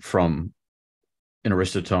movement from an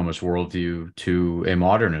Aristotle's worldview to a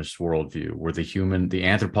modernist worldview, where the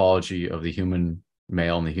anthropology of the human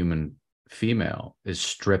male and the human female is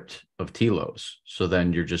stripped of telos. So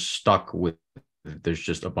then you're just stuck with, there's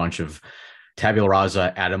just a bunch of tabula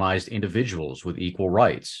rasa, atomized individuals with equal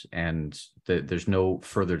rights, and there's no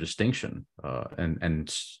further distinction.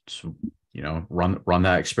 And you know, run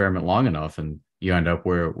that experiment long enough, and you end up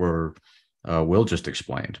where Will just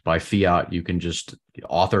explained. By fiat, you can just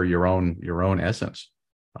author your own essence.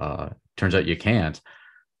 Turns out you can't,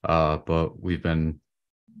 but we've been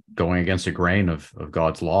going against the grain of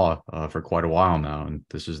God's law for quite a while now, and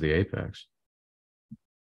this is the apex.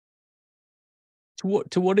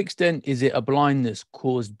 To what extent is it a blindness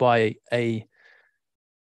caused by a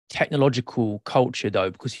technological culture,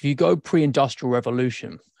 though? Because if you go pre-industrial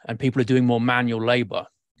revolution and people are doing more manual labor,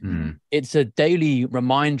 it's a daily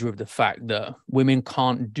reminder of the fact that women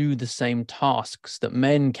can't do the same tasks that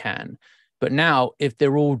men can. But now, if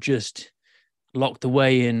they're all just locked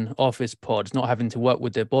away in office pods, not having to work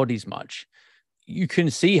with their bodies much, you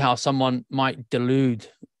can see how someone might delude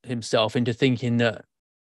himself into thinking that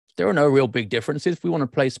there are no real big differences. If we want to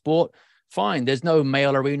play sport, fine. There's no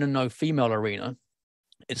male arena, no female arena.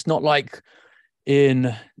 It's not like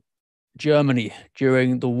in Germany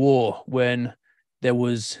during the war when there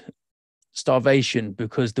was starvation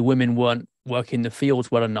because the women weren't working the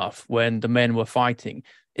fields well enough when the men were fighting.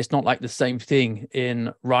 It's not like the same thing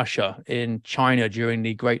in Russia, in China during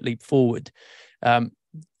the Great Leap Forward.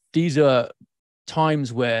 These are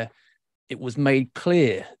times where it was made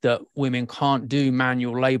clear that women can't do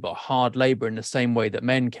manual labor, hard labor in the same way that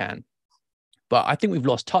men can. But I think we've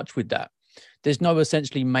lost touch with that. There's no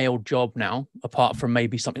essentially male job now, apart from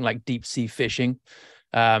maybe something like deep sea fishing,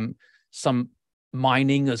 some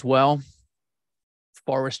mining as well,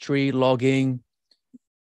 forestry, logging.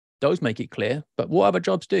 Those make it clear. But what other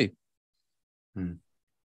jobs do?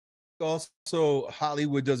 Also,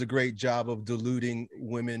 Hollywood does a great job of deluding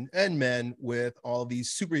women and men with all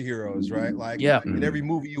these superheroes, right? Like in every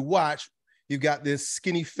movie you watch, you've got this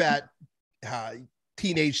skinny, fat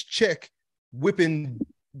teenage chick whipping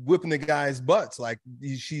the guy's butts. Like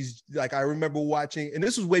she's like, I remember watching, and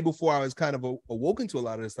this was way before I was kind of awoken to a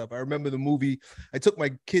lot of this stuff. I remember the movie, I took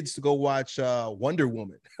my kids to go watch Wonder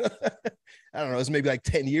Woman. I don't know, it was maybe like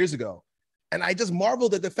 10 years ago. And I just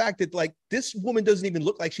marveled at the fact that like this woman doesn't even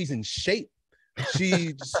look like she's in shape.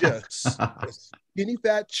 She's just a skinny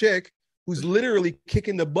fat chick who's literally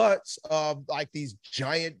kicking the butts of like these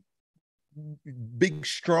giant, big,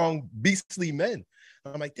 strong, beastly men.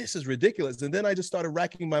 I'm like, this is ridiculous. And then I just started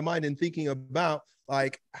racking my mind and thinking about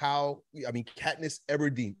like how, I mean, Katniss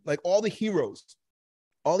Everdeen, like all the heroes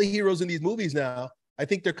in these movies now, I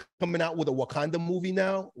think they're coming out with a Wakanda movie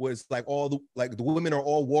now, where it's like the women are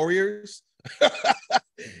all warriors.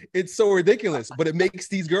 It's so ridiculous, but it makes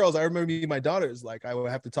these girls, I remember me and my daughters, like I would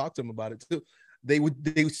have to talk to them about it too. They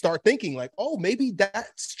would start thinking like, oh, maybe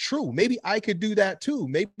that's true. Maybe I could do that too.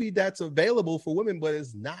 Maybe that's available for women, but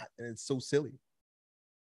it's not. And it's so silly.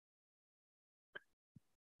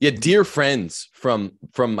 Yeah, dear friends from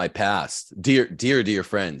my past, dear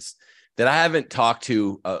friends that I haven't talked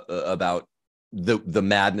to about the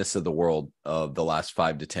madness of the world of the last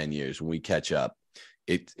 5 to 10 years. When we catch up,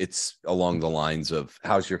 it's along the lines of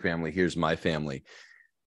how's your family? Here's my family,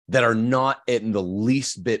 that are not in the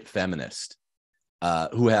least bit feminist,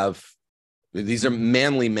 these are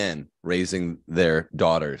manly men raising their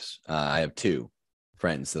daughters. I have 2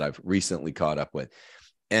 friends that I've recently caught up with.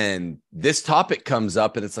 And this topic comes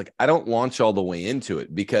up and it's like, I don't launch all the way into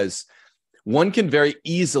it because one can very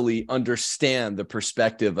easily understand the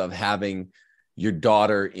perspective of having your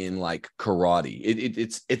daughter in like karate.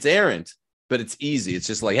 It's errant, but it's easy. It's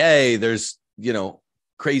just like, hey, there's,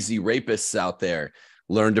 crazy rapists out there.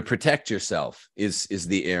 Learn to protect yourself is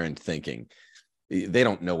the errant thinking. They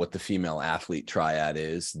don't know what the female athlete triad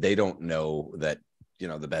is. They don't know that,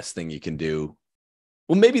 the best thing you can do.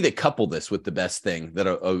 Well, maybe they couple this with the best thing that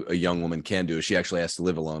a young woman can do. She actually has to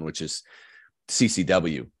live alone, which is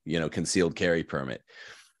CCW, concealed carry permit.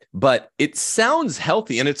 But it sounds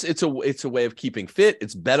healthy, and it's a way of keeping fit.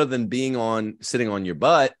 It's better than sitting on your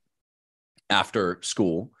butt after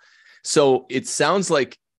school. So it sounds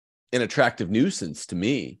like an attractive nuisance to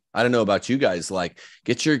me. I don't know about you guys. Like,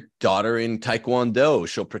 get your daughter in Taekwondo.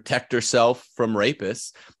 She'll protect herself from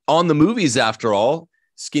rapists. On the movies, after all,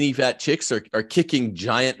 skinny fat chicks are kicking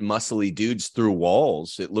giant muscly dudes through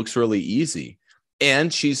walls. It looks really easy.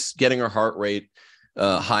 And she's getting her heart rate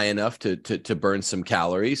high enough to burn some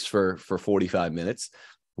calories for 45 minutes.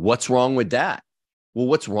 What's wrong with that? Well,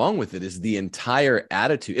 what's wrong with it is the entire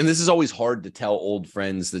attitude. And this is always hard to tell old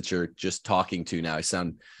friends that you're just talking to now. I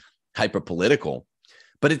sound hyper political,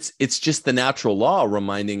 but it's just the natural law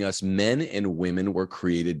reminding us men and women were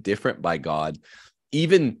created different by God.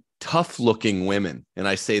 Even tough looking women, and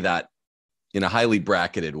I say that in a highly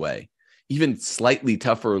bracketed way, even slightly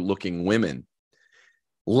tougher looking women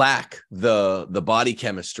lack the body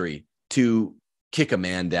chemistry to kick a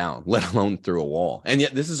man down, let alone through a wall. And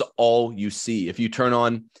yet this is all you see. If you turn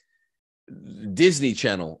on Disney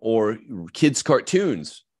Channel or kids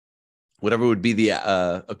cartoons, whatever would be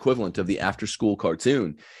the equivalent of the after school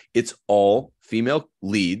cartoon, it's all female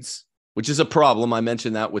leads, which is a problem. I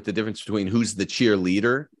mentioned that with the difference between who's the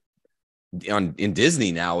cheerleader. In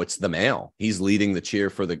Disney now, it's the male. He's leading the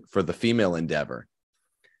cheer for the female endeavor.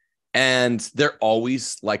 And they're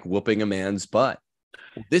always like whooping a man's butt.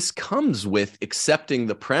 This comes with accepting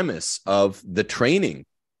the premise of the training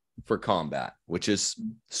for combat, which is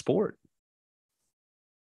sport.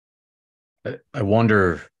 I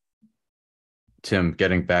wonder, Tim,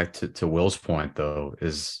 getting back to Will's point, though,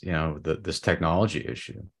 is, this technology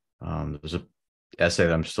issue. There's an essay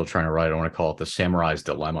that I'm still trying to write. I want to call it The Samurai's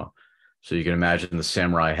Dilemma. So you can imagine the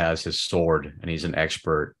samurai has his sword and he's an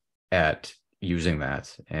expert at using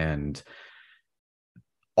that. And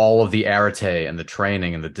all of the arete and the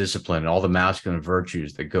training and the discipline and all the masculine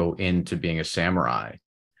virtues that go into being a samurai.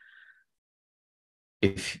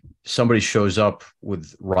 If somebody shows up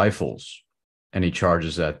with rifles and he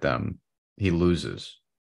charges at them, he loses.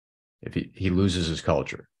 If he loses his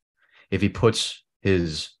culture. If he puts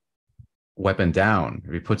his weapon down,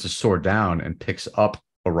 if he puts his sword down and picks up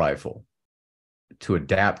a rifle to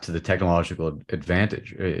adapt to the technological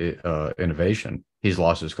advantage, innovation, he's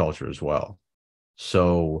lost his culture as well.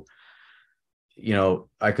 So,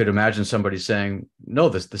 I could imagine somebody saying, no,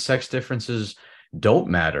 the sex differences don't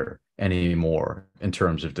matter anymore in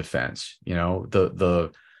terms of defense.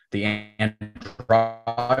 The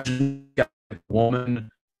androgynous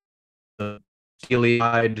woman, the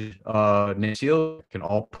steely-eyed Nancy can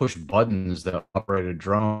all push buttons that operate a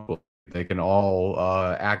drone. They can all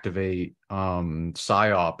activate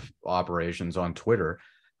PSYOP operations on Twitter.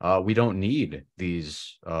 We don't need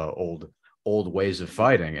these old ways of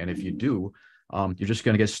fighting. And if you do, you're just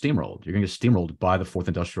going to get steamrolled. You're going to get steamrolled by the fourth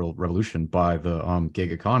industrial revolution, by the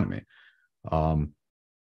gig economy.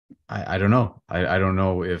 I don't know. I don't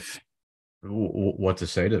know what to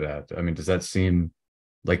say to that. I mean, does that seem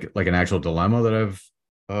like an actual dilemma that I've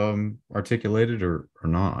articulated or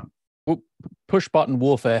not? Well, push button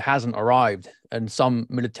warfare hasn't arrived, and some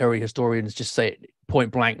military historians just say it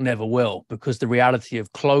point blank never will, because the reality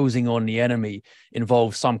of closing on the enemy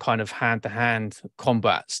involves some kind of hand-to-hand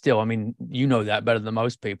combat still. I mean, you know that better than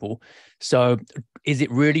most people. So is it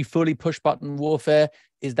really fully push button warfare?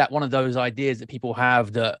 Is that one of those ideas that people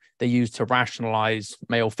have that they use to rationalize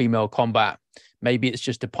male-female combat? Maybe it's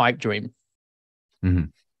just a pipe dream. Mm-hmm.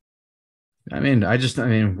 I mean,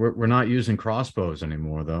 we're not using crossbows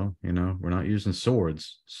anymore, though. We're not using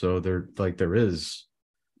swords. So there is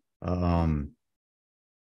a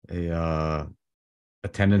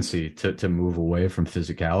tendency to move away from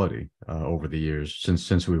physicality over the years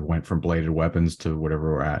since we went from bladed weapons to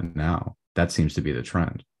whatever we're at now. That seems to be the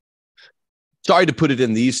trend. Sorry to put it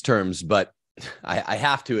in these terms, but I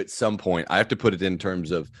have to at some point. I have to put it in terms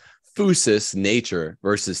of physis, nature,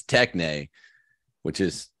 versus techne, which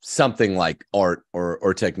is something like art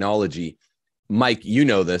or technology. Mike, you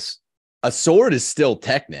know this. A sword is still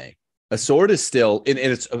techne. A sword is still, and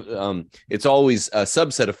it's always a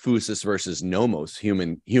subset of physis versus nomos,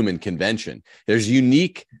 human convention. There's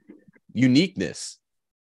uniqueness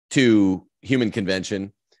to human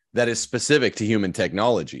convention that is specific to human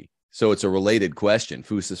technology. So it's a related question: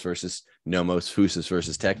 physis versus nomos, physis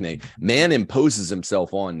versus techne. Man imposes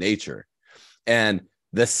himself on nature, and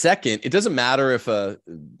the second, it doesn't matter if an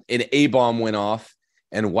A-bomb went off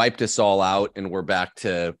and wiped us all out and we're back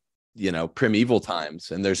to primeval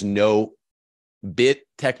times, and there's no bit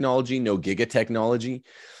technology, no giga technology,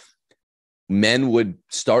 men would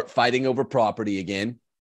start fighting over property again.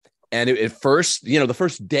 And at first, the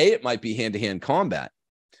first day it might be hand-to-hand combat.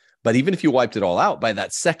 But even if you wiped it all out, by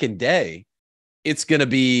that second day, it's going to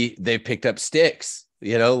be, they've picked up sticks,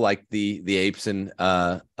 like the apes in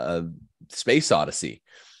Space Odyssey.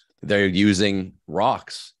 They're using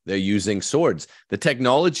rocks. They're using swords. The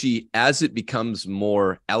technology, as it becomes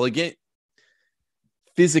more elegant,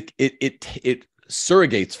 it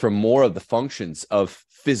surrogates for more of the functions of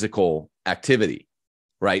physical activity,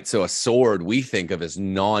 right? So a sword we think of as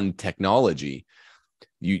non-technology.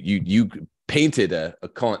 You painted a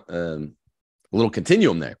little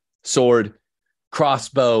continuum there: sword,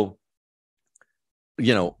 crossbow,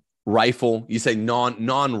 rifle. You say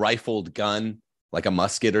non-rifled gun, like a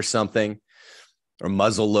musket or something, or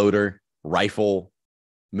muzzle loader, rifle,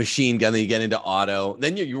 machine gun. Then you get into auto.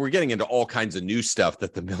 Then you were getting into all kinds of new stuff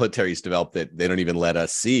that the military's developed that they don't even let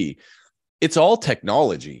us see. It's all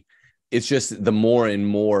technology. It's just the more and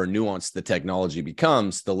more nuanced the technology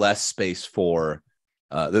becomes, the less space for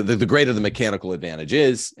the greater the mechanical advantage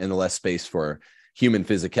is, and the less space for human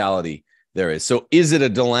physicality there is. So is it a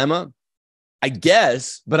dilemma? I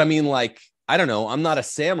guess, but I mean, I don't know. I'm not a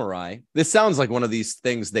samurai. This sounds like one of these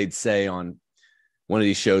things they'd say on one of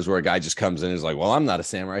these shows where a guy just comes in and is like, well, I'm not a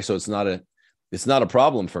samurai, so it's not a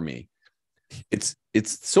problem for me. It's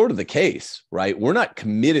sort of the case, right? We're not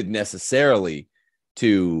committed necessarily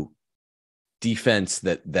to defense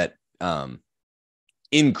that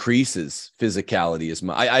increases physicality as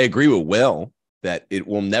much. I agree with Will that it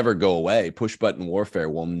will never go away. Push button warfare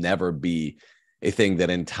will never be a thing that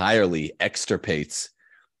entirely extirpates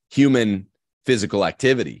human physical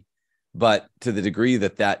activity. But to the degree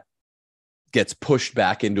that gets pushed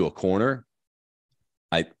back into a corner,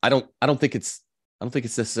 I don't think it's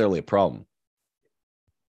necessarily a problem.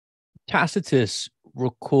 Tacitus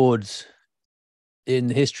records in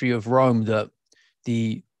the history of Rome that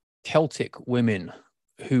the Celtic women,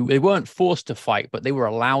 who they weren't forced to fight, but they were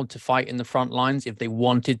allowed to fight in the front lines if they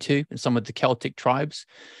wanted to, in some of the Celtic tribes,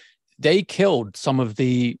 they killed some of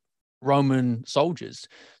the Roman soldiers.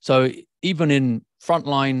 So even in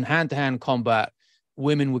frontline hand-to-hand combat,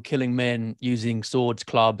 women were killing men using swords,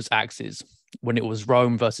 clubs, axes when it was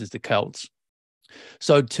Rome versus the Celts.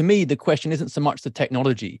 So to me, the question isn't so much the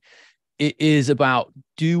technology. It is about,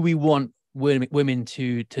 do we want women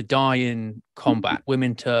to die in combat,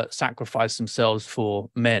 women to sacrifice themselves for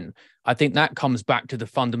men? I think that comes back to the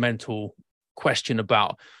fundamental question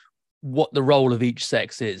about what the role of each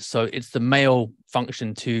sex is. So it's the male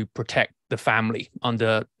function to protect the family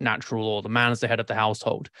under natural law. The man is the head of the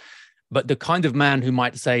household. But the kind of man who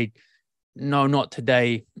might say, no, not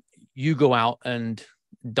today, you go out and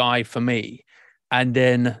die for me. And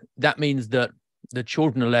then that means that the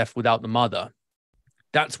children are left without the mother.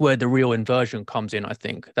 That's where the real inversion comes in, I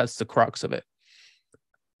think. That's the crux of it.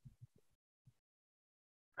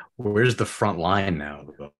 Where's the front line now,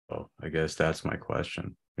 though? I guess that's my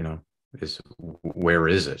question. Where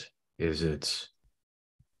is it? Is it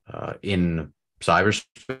in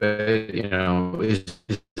cyberspace? Is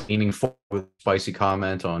it leaning forward with spicy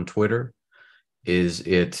comment on Twitter? Is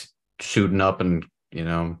it shooting up and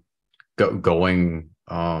going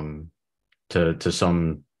to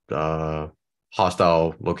some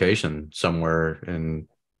hostile location somewhere in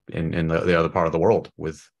the other part of the world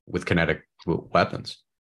with kinetic weapons,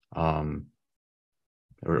 or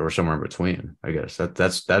somewhere in between? I guess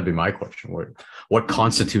that'd be my question. What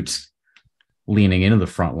constitutes leaning into the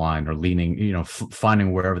front line, or leaning,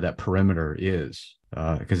 finding wherever that perimeter is?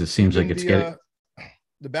 Because it seems like it's getting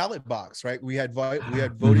the ballot box, right? We had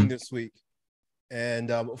voting this week,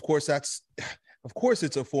 and of course it's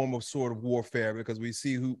a form of sort of warfare, because we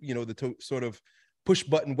see who, sort of push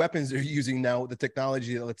button weapons they're using now with the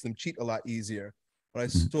technology that lets them cheat a lot easier. But I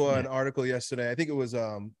saw an article yesterday, I think it was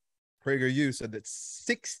PragerU, said that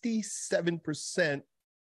 67%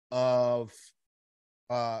 of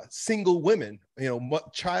single women,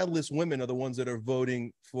 childless women, are the ones that are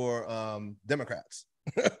voting for Democrats.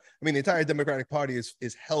 I mean, the entire Democratic Party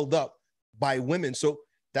is held up by women. So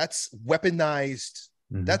that's weaponized.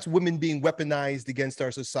 Mm-hmm. That's women being weaponized against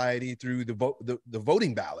our society through the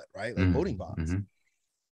voting ballot, right? Like voting box. Mm-hmm.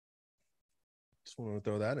 Just want to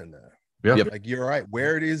throw that in there. Yeah. Like, you're right.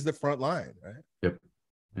 Where it is the front line, right? Yep.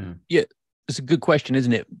 Yeah. It's a good question,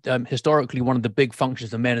 isn't it? Historically, one of the big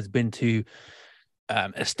functions of men has been to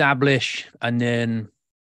establish and then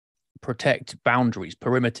protect boundaries,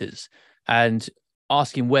 perimeters, and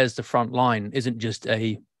asking where's the front line isn't just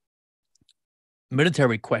a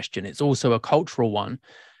military question. It's also a cultural one.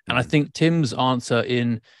 And I think Tim's answer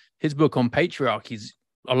in his book on patriarchy is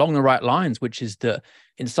along the right lines, which is that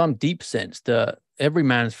in some deep sense, that every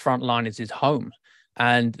man's front line is his home.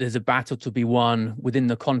 And there's a battle to be won within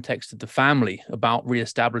the context of the family about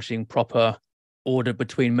reestablishing proper order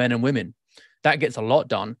between men and women. That gets a lot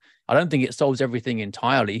done. I don't think it solves everything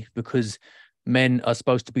entirely, because men are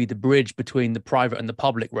supposed to be the bridge between the private and the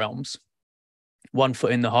public realms. One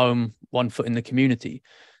foot in the home, one foot in the community.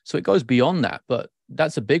 So it goes beyond that, but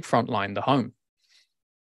that's a big front line, the home.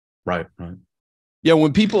 Right. Yeah,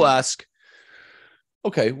 when people ask,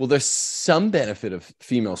 okay, well, there's some benefit of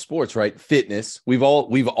female sports, right? Fitness. We've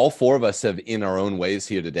all four of us have, in our own ways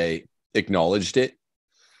here today, acknowledged it.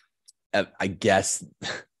 I guess,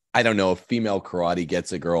 I don't know if female karate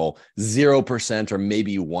gets a girl 0% or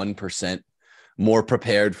maybe 1% more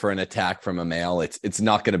prepared for an attack from a male. It's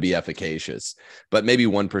not going to be efficacious, but maybe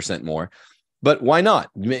 1% more. But why not?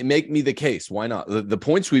 Make me the case. Why not? The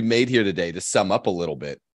points we've made here today, to sum up a little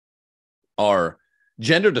bit, are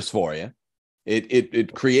gender dysphoria.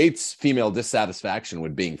 It creates female dissatisfaction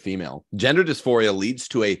with being female. Gender dysphoria leads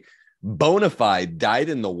to a bona fide,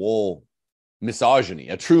 dyed-in-the-wool misogyny,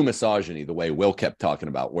 a true misogyny, the way Will kept talking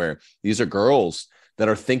about, where these are girls that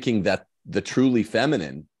are thinking that the truly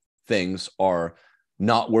feminine things are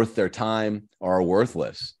not worth their time or are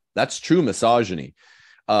worthless. That's true misogyny.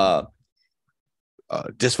 Dysfunctional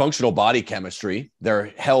body chemistry,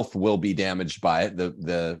 their health will be damaged by it.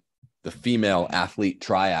 The female athlete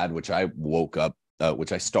triad, which I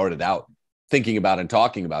which I started out thinking about and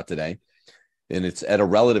talking about today, and it's at a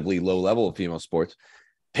relatively low level of female sports.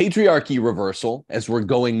 Patriarchy reversal, as we're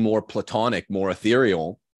going more platonic, more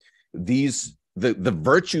ethereal, the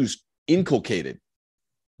virtues inculcated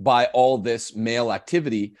by all this male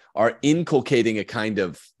activity are inculcating a kind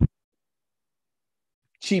of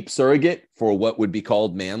cheap surrogate for what would be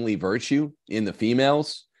called manly virtue in the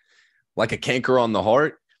females, like a canker on the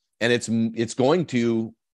heart. And it's going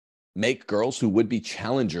to make girls who would be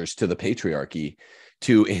challengers to the patriarchy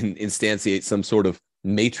to instantiate some sort of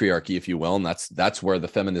matriarchy, if you will. And that's where the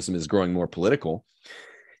feminism is growing more political.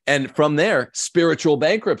 And from there, spiritual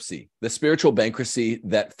bankruptcy, the spiritual bankruptcy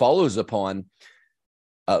that follows upon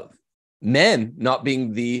men not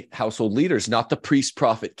being the household leaders, not the priest,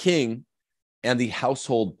 prophet, king, and the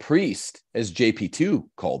household priest, as JP2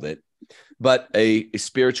 called it, but a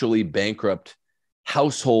spiritually bankrupt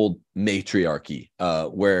household matriarchy,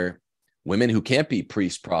 where women who can't be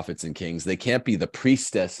priests, prophets, and kings, they can't be the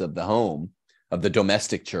priestess of the home, of the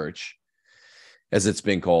domestic church, as it's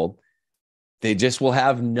been called. They just will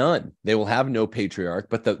have none. They will have no patriarch,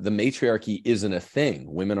 but the matriarchy isn't a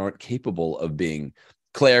thing. Women aren't capable of being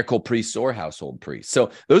clerical priests or household priests.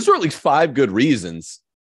 So those are at least 5 good reasons,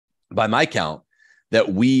 by my count,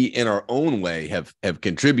 that we in our own way have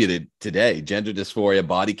contributed today: gender dysphoria,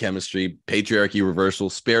 body chemistry, patriarchy reversal,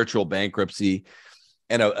 spiritual bankruptcy,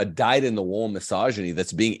 and a dyed-in-the-wool misogyny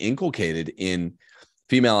that's being inculcated in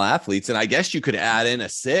female athletes. And I guess you could add in a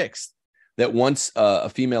 6th, that once a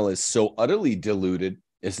female is so utterly deluded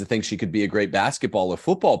as to think she could be a great basketball or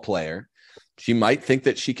football player, she might think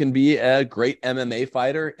that she can be a great MMA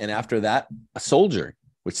fighter, and after that, a soldier,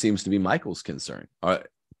 which seems to be Michael's concern.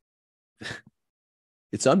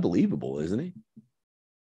 It's unbelievable, isn't it?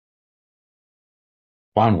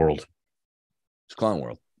 Clown world. It's clown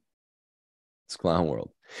world. It's clown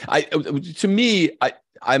world.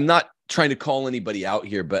 I'm not trying to call anybody out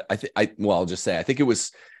here, but I'll just say, I think it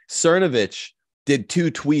was Cernovich did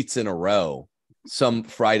 2 tweets in a row some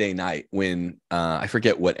Friday night when I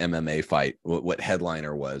forget what MMA fight, what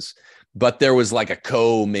headliner was, but there was like a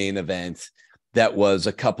co-main event that was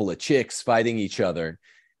a couple of chicks fighting each other.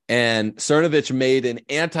 And Cernovich made an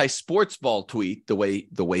anti-sports ball tweet the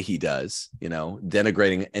way he does,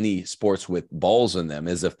 denigrating any sports with balls in them,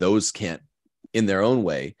 as if those can't, in their own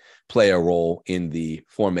way, play a role in the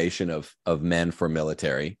formation of men for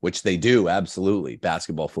military, which they do, absolutely.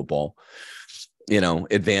 Basketball, football,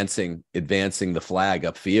 advancing the flag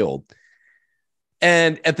upfield.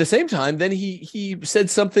 And at the same time, then he said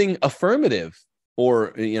something affirmative,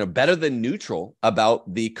 or better than neutral,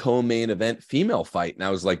 about the co-main event female fight. And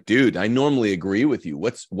I was like, dude, I normally agree with you.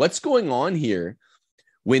 What's going on here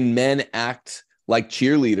when men act like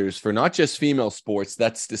cheerleaders for not just female sports?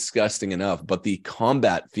 That's disgusting enough, but the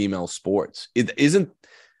combat female sports.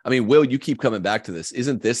 Will, you keep coming back to this.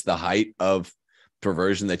 Isn't this the height of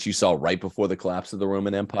perversion that you saw right before the collapse of the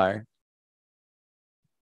Roman Empire?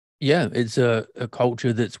 Yeah, it's a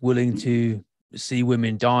culture that's willing to see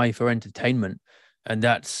women die for entertainment. And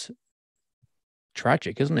that's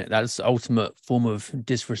tragic, isn't it? That's the ultimate form of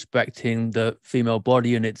disrespecting the female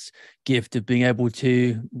body and its gift of being able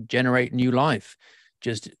to generate new life.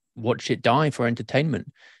 Just watch it die for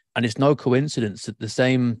entertainment. And it's no coincidence that the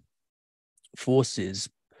same forces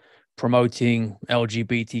promoting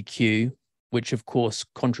LGBTQ, which of course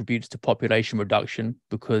contributes to population reduction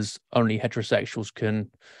because only heterosexuals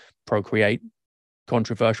can procreate.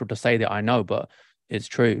 Controversial to say that, I know, but it's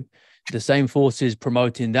true. The same forces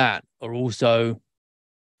promoting that are also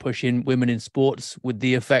pushing women in sports with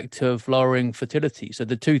the effect of lowering fertility. So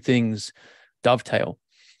the two things dovetail.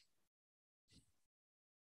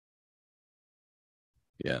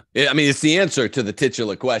 Yeah. I mean, it's the answer to the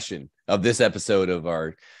titular question of this episode of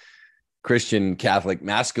our Christian Catholic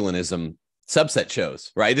masculinism subset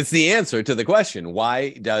shows, right? It's the answer to the question, why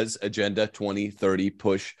does Agenda 2030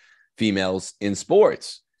 push females in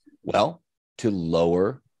sports? Well, to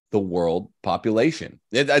lower the world population.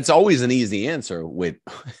 It's always an easy answer with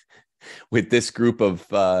this group of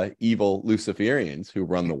evil Luciferians who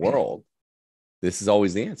run the world. This is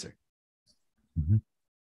always the answer. Mm-hmm.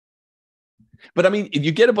 But I mean,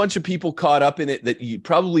 you get a bunch of people caught up in it that you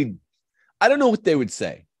probably, I don't know what they would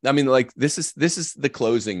say. I mean, like this is the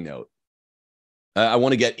closing note. I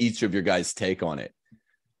want to get each of your guys' take on it.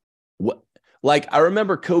 What, like, I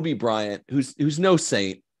remember Kobe Bryant, who's no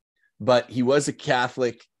saint, but he was a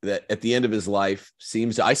Catholic that at the end of his life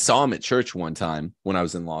I saw him at church one time when I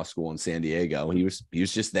was in law school in San Diego. He was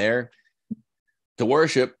just there to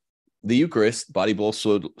worship the Eucharist, body, blood,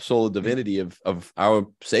 soul, divinity of our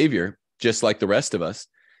Savior, just like the rest of us.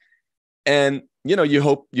 And, you know, you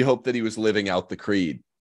hope that he was living out the creed.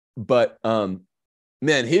 But,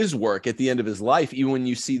 man, his work at the end of his life, even when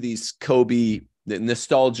you see these Kobe, the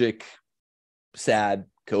nostalgic, sad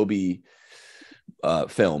Kobe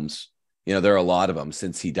films, you know, there are a lot of them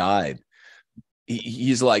since he died.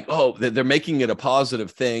 He's like, oh, they're making it a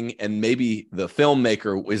positive thing. And maybe the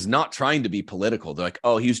filmmaker is not trying to be political. They're like,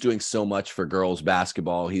 oh, he was doing so much for girls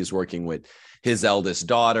basketball. He's working with his eldest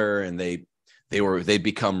daughter, and they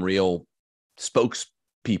become real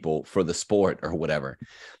spokespeople for the sport or whatever.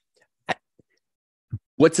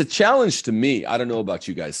 What's a challenge to me, I don't know about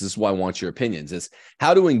you guys, this is why I want your opinions, is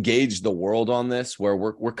how to engage the world on this, where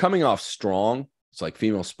we're coming off strong. It's like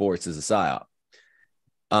female sports is a psyop.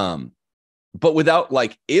 But without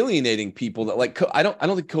like alienating people that like, I don't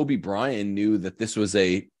think Kobe Bryant knew that this was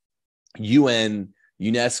a UNESCO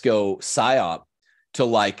psyop to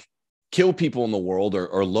like kill people in the world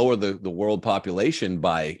or lower the world population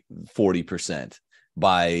by 40%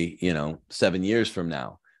 by, 7 years from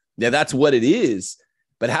now. Yeah, that's what it is.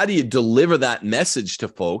 But how do you deliver that message to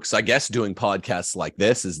folks? I guess doing podcasts like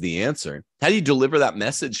this is the answer. How do you deliver that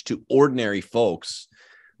message to ordinary folks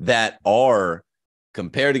that are,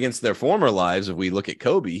 compared against their former lives, if we look at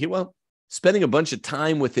Kobe, spending a bunch of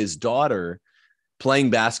time with his daughter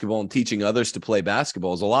playing basketball and teaching others to play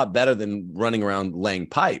basketball is a lot better than running around laying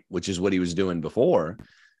pipe, which is what he was doing before.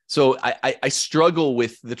 So I struggle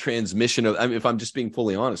with the transmission of, I mean, if I'm just being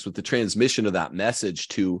fully honest, with the transmission of that message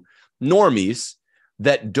to normies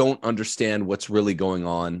that don't understand what's really going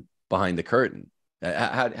on behind the curtain.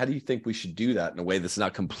 How do you think we should do that in a way that's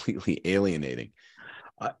not completely alienating?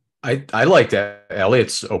 I like that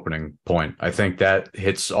Elliott's opening point. I think that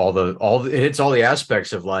hits all the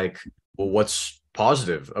aspects of like, well, what's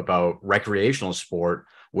positive about recreational sport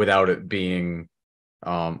without it being,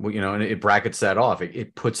 and it brackets that off.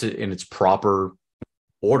 It puts it in its proper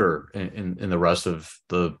order in the rest of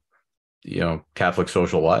the, Catholic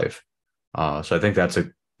social life. So I think that's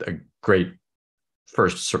a great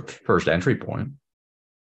first entry point.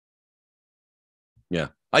 Yeah,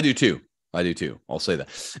 I do too. I'll say that.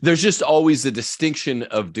 There's just always a distinction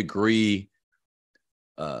of degree,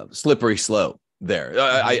 slippery slope there.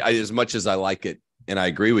 I as much as I like it, and I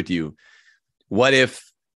agree with you, what if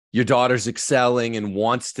your daughter's excelling and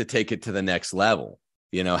wants to take it to the next level?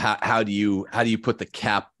 How do you put the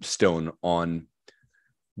capstone on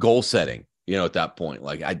goal setting? At that point,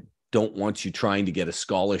 like, I don't want you trying to get a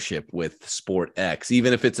scholarship with sport X,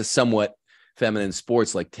 even if it's a somewhat feminine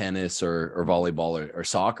sports like tennis or volleyball or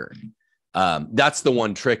soccer. That's the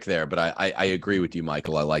one trick there, but I agree with you,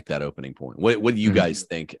 Michael. I like that opening point. What do you guys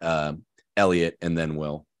think, Elliott, and then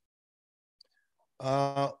Will?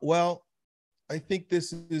 Well, I think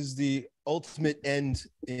this is the ultimate end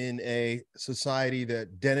in a society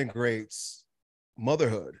that denigrates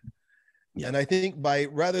motherhood. Yeah. And I think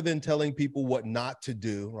rather than telling people what not to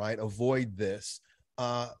do, right, avoid this,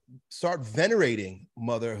 start venerating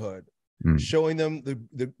motherhood. Showing them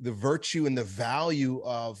the virtue and the value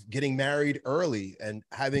of getting married early and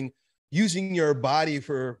using your body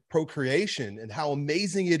for procreation, and how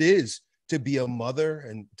amazing it is to be a mother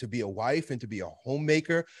and to be a wife and to be a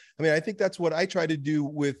homemaker. I mean, I think that's what I try to do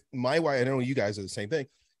with my wife. I don't know, you guys are the same thing.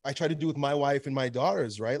 I try to do with my wife and my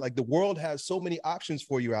daughters, right? Like the world has so many options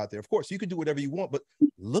for you out there. Of course, you can do whatever you want, but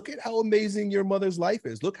look at how amazing your mother's life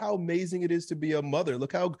is. Look how amazing it is to be a mother.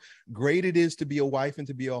 Look how great it is to be a wife and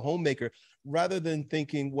to be a homemaker, rather than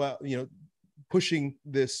thinking, well, you know, pushing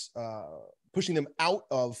them out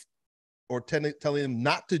of, or telling them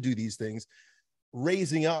not to do these things,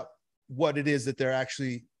 raising up what it is that they're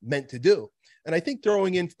actually meant to do. And I think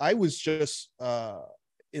throwing in, I was just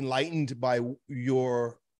enlightened by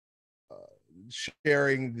your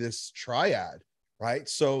sharing this triad, right?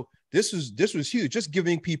 So this was huge, just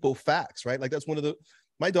giving people facts, right? Like that's one of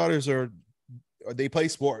my daughters they play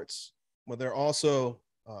sports, but they're also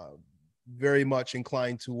very much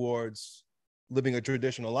inclined towards living a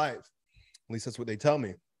traditional life. At least that's what they tell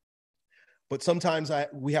me. But sometimes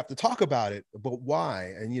we have to talk about it, but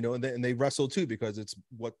why? And, you know, and they wrestle too, because it's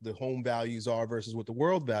what the home values are versus what the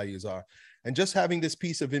world values are. And just having this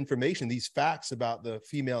piece of information, these facts about the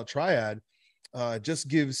female triad, just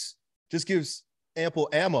gives ample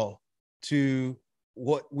ammo to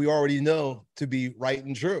what we already know to be right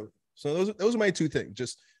and true. So those are my two things.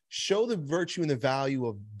 Just show the virtue and the value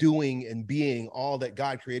of doing and being all that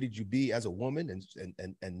God created you be as a woman,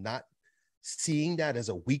 and not seeing that as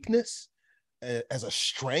a weakness, as a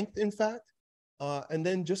strength, in fact. And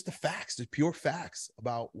then just the facts, the pure facts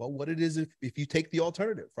about, well, what it is if you take the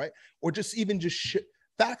alternative, right? Or just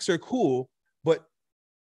facts are cool, but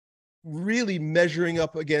really measuring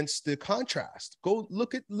up against the contrast. Go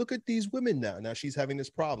look at these women now. Now she's having this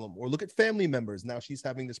problem. Or look at family members. Now she's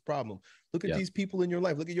having this problem. Look at these people in your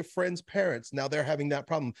life. Look at your friends' parents. Now they're having that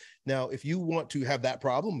problem. Now, if you want to have that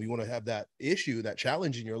problem, you want to have that issue, that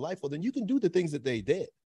challenge in your life, well, then you can do the things that they did.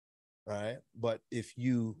 Right. But if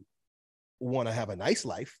you want to have a nice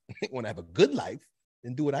life, want to have a good life,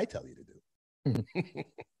 then do what I tell you to do.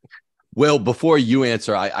 Well, before you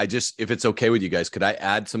answer, I just, if it's okay with you guys, could I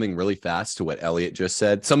add something really fast to what Elliott just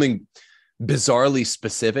said? Something bizarrely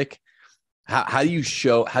specific. How do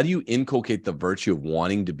you inculcate the virtue of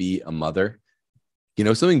wanting to be a mother? You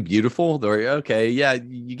know, something beautiful. Okay, yeah,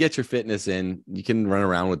 you get your fitness in. You can run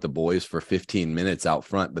around with the boys for 15 minutes out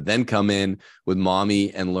front, but then come in with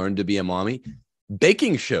mommy and learn to be a mommy.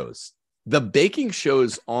 Baking shows. The baking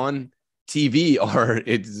shows on TV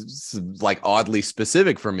it's like oddly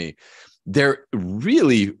specific for me.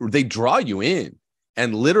 They draw you in.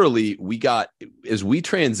 And literally as we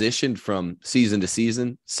transitioned from season to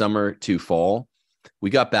season, summer to fall, we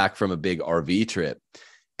got back from a big RV trip.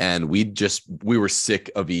 And we were sick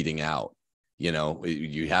of eating out. You know,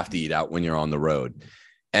 you have to eat out when you're on the road.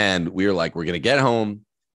 And we were like, we're going to get home.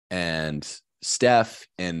 And Steph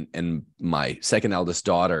and my second eldest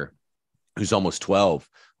daughter, who's almost 12,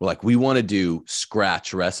 were like, we want to do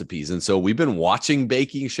scratch recipes. And so we've been watching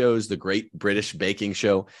baking shows, the Great British Baking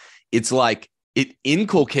Show. It's like, it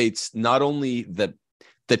inculcates not only the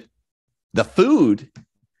food,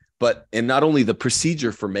 and not only the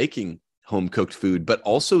procedure for making home cooked food, but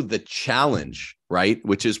also the challenge, right?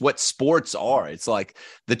 Which is what sports are. It's like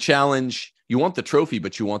the challenge. You want the trophy,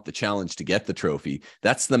 but you want the challenge to get the trophy.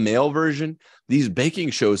 That's the male version. These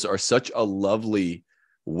baking shows are such a lovely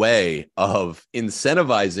way of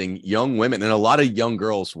incentivizing young women, and a lot of young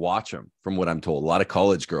girls watch them, from what I'm told, a lot of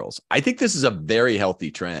college girls. I think this is a very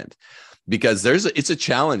healthy trend, because it's a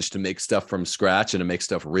challenge to make stuff from scratch and to make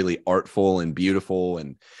stuff really artful and beautiful.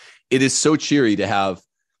 And it is so cheery to have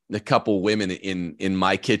a couple women in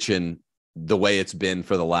my kitchen, the way it's been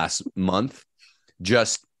for the last month,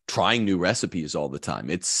 just trying new recipes all the time.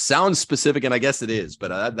 It sounds specific, and I guess it is,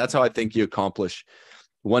 but that's how I think you accomplish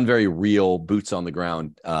one very real boots on the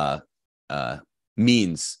ground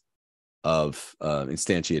means of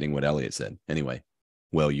instantiating what Elliott said. Anyway,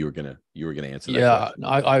 well, you were gonna answer that. Yeah,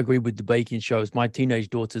 I agree with the baking shows. My teenage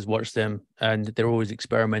daughters watch them, and they're always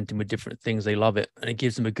experimenting with different things. They love it, and it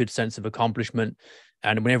gives them a good sense of accomplishment.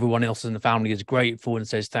 And when everyone else in the family is grateful and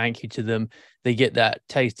says thank you to them, they get that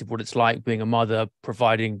taste of what it's like being a mother,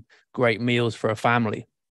 providing great meals for a family.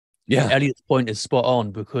 Yeah. Elliott's point is spot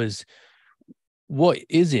on, because what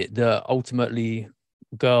is it that ultimately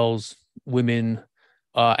girls, women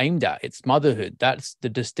are aimed at? It's motherhood. That's the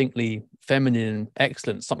distinctly feminine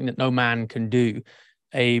excellence, something that no man can do.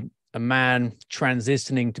 A man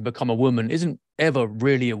transitioning to become a woman isn't ever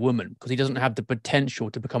really a woman, because he doesn't have the potential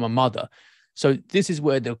to become a mother. So this is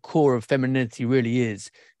where the core of femininity really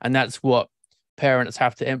is. And that's what parents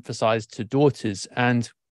have to emphasize to daughters.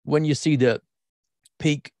 And when you see that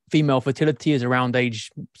peak female fertility is around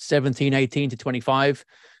age 17, 18 to 25,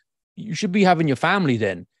 you should be having your family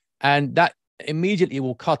then. And that immediately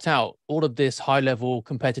will cut out all of this high-level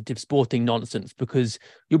competitive sporting nonsense, because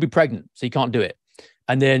you'll be pregnant, so you can't do it.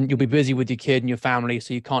 and then you'll be busy with your kid and your family,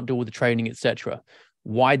 so you can't do all the training, etc.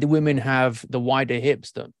 Why do women have the wider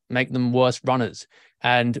hips that make them worse runners,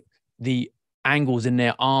 and the angles in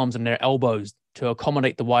their arms and their elbows to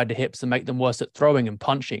accommodate the wider hips and make them worse at throwing and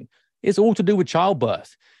punching? It's all to do with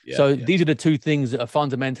childbirth. These are the two things that are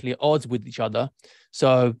fundamentally at odds with each other.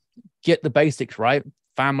 So get the basics right: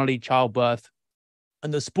 family, childbirth,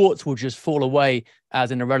 and the sports will just fall away as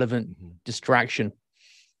an irrelevant distraction.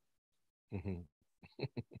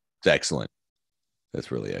 It's excellent.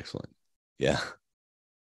 That's really excellent. Yeah.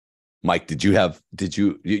 Mike,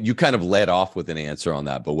 you kind of led off with an answer on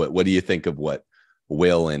that, but what do you think of what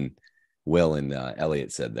Will and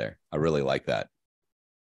Elliott said there? I really like that.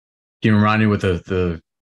 Can you remind me what the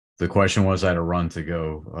question was? I had to run to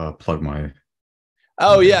go plug my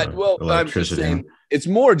electricity. I'm just saying, it's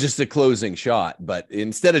more just a closing shot, but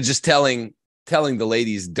instead of just telling the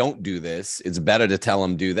ladies don't do this, it's better to tell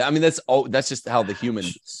them do that. I mean, that's just how the human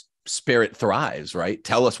spirit thrives, right?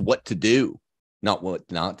 Tell us what to do, not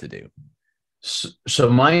what not to do. So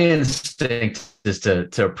my instinct is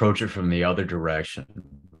to approach it from the other direction,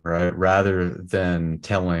 right? Rather than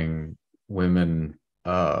telling women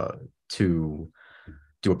to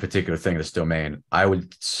do a particular thing in this domain, I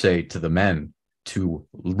would say to the men to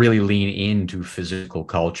really lean into physical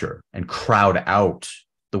culture and crowd out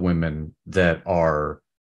the women that are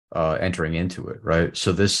entering into it, right?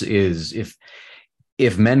 So this is,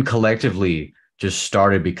 if men collectively just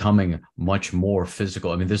started becoming much more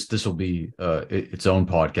physical. I mean, this will be its own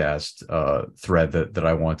podcast thread that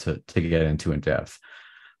I want to get into in depth.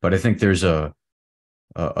 But I think there's a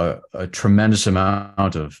tremendous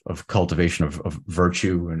amount of cultivation of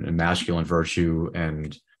virtue and masculine virtue,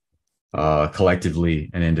 and collectively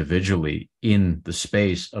and individually in the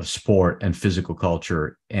space of sport and physical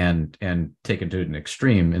culture, and taken to an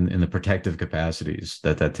extreme in the protective capacities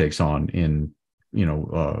that takes on in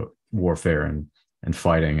warfare and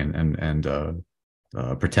fighting and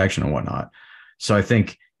protection and whatnot. So I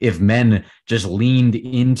think if men just leaned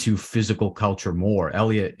into physical culture more,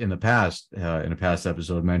 Elliott in a past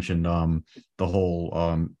episode mentioned the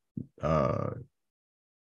whole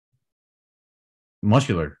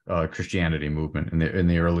muscular Christianity movement in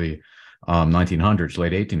the early 1900s,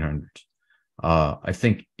 late 1800s. I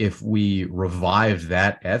think if we revived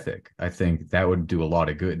that ethic, I think that would do a lot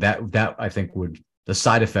of good. That I think the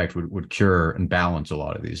side effect would cure and balance a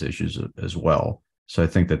lot of these issues as well. So I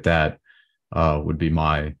think that would be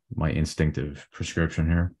my instinctive prescription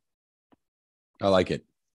here. I like it.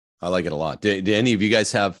 I like it a lot. Do any of you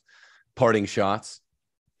guys have parting shots?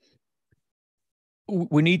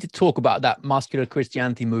 We need to talk about that muscular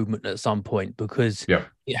Christianity movement at some point, because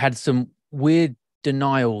it had some weird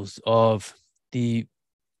denials of the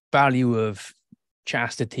value of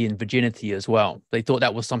chastity and virginity as well. They thought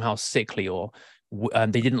that was somehow sickly, or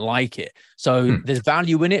they didn't like it. So there's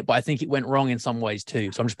value in it, but I think it went wrong in some ways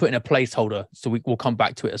too. So I'm just putting a placeholder, so we'll come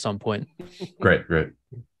back to it at some point. Great.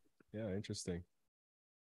 Yeah, interesting.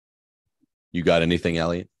 You got anything,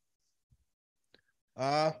 Elliott?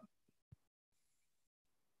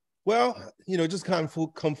 Well, just kind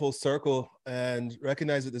of come full circle and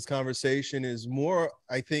recognize that this conversation is more,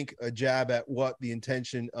 I think, a jab at what the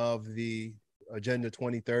intention of the Agenda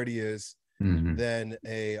 2030 is, than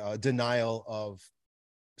a denial of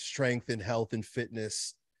strength and health and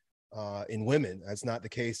fitness in women. That's not the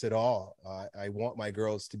case at all. I want my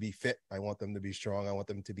girls to be fit. I want them to be strong. I want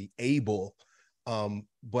them to be able.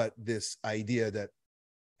 But this idea that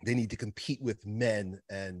they need to compete with men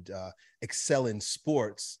and excel in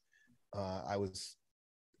sports, I was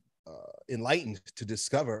enlightened to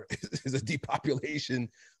discover is a depopulation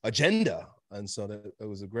agenda. And so that it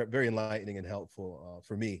was very enlightening and helpful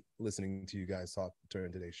for me listening to you guys talk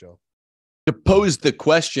during today's show. To pose the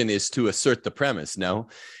question is to assert the premise. No,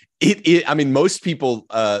 I mean, most people,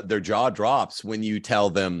 their jaw drops when you tell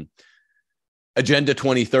them Agenda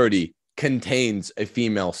 2030 contains a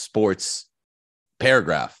female sports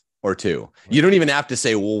paragraph or two. You don't even have to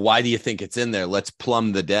say, well, why do you think it's in there? Let's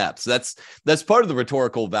plumb the depths. That's part of the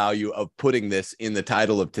rhetorical value of putting this in the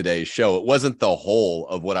title of today's show. It wasn't the whole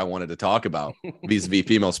of what I wanted to talk about vis-a-vis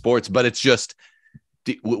female sports, but it's just,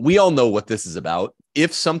 we all know what this is about.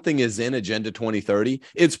 If something is in Agenda 2030,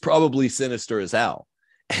 it's probably sinister as hell.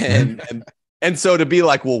 And so to be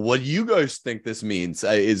like, well, what do you guys think this means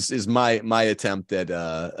is my attempt at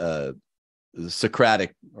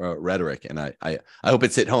Socratic rhetoric. And I hope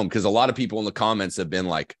it's hit home, because a lot of people in the comments have been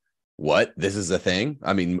like, what, this is a thing?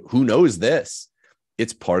 I mean, who knows this?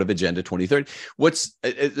 It's part of Agenda 2030.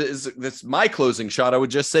 That's my closing shot. I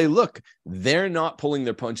would just say, look, they're not pulling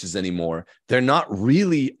their punches anymore. They're not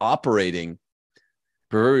really operating,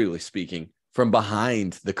 proverbially speaking, from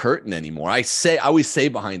behind the curtain anymore. I always say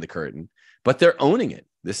behind the curtain, but they're owning it.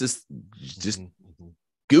 This is just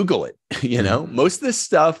Google it. You know, most of this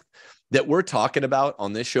stuff that we're talking about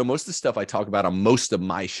on this show, most of the stuff I talk about on most of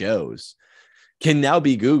my shows can now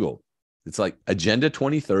be Googled. It's like Agenda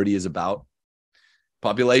 2030 is about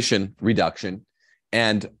population reduction,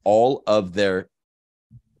 and all of their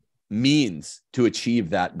means to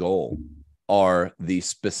achieve that goal are the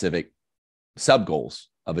specific sub goals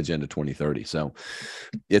of Agenda 2030. So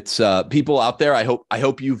it's people out there. I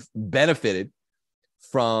hope you've benefited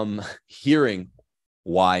from hearing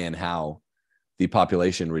why and how the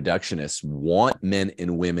population reductionists want men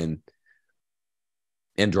and women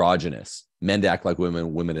androgynous, men to act like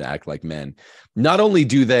women, women to act like men. Not only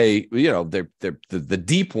do they, they're the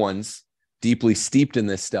deep ones, deeply steeped in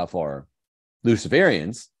this stuff, are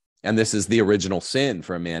Luciferians. And this is the original sin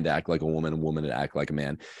for a man to act like a woman, a woman to act like a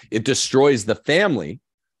man. It destroys the family.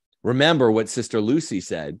 Remember what Sister Lucy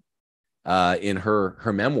said in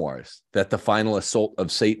her memoirs, that the final assault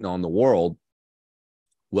of Satan on the world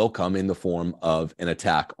will come in the form of an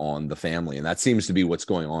attack on the family. And that seems to be what's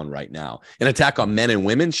going on right now. An attack on men and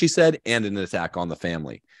women, she said, and an attack on the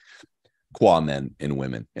family, qua men and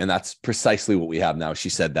women. And that's precisely what we have now. She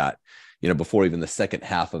said that, before even the second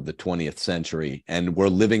half of the 20th century. And we're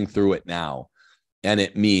living through it now. And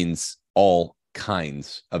it means all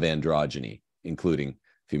kinds of androgyny, including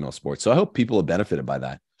female sports. So I hope people have benefited by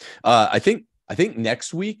that. I think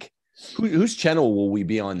next week, whose channel will we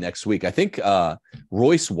be on next week? I think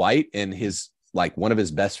Royce White and one of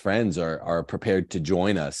his best friends are prepared to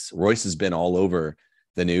join us. Royce has been all over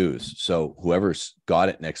the news. So whoever's got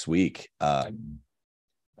it next week,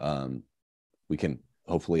 we can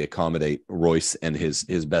hopefully accommodate Royce and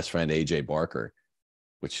his best friend, AJ Barker,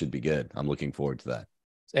 which should be good. I'm looking forward to that.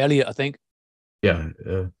 It's Elliott, I think. Yeah,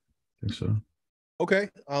 I think so. Okay,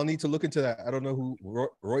 I'll need to look into that. I don't know who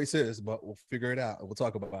Royce is, but we'll figure it out. We'll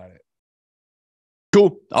talk about it.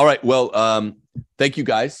 Cool. All right. Well, thank you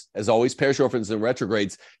guys. As always, Parish Orphans and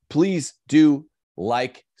Retrogrades, please do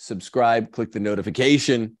like, subscribe, click the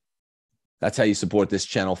notification. That's how you support this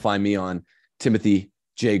channel. Find me on Timothy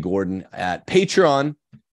J. Gordon at Patreon.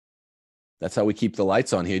 That's how we keep the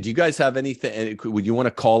lights on here. Do you guys have anything? Would you want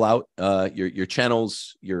to call out your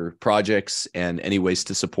channels, your projects, and any ways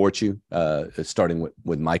to support you? Starting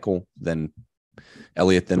with Michael, then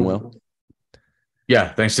Elliott, then Will.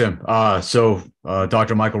 Yeah, thanks, Tim. So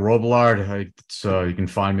Dr. Michael Robillard, you can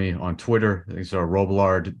find me on Twitter. I think it's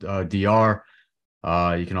Robillard DR.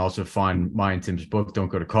 You can also find my and Tim's book, Don't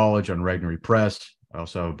Go to College, on Regnery Press. I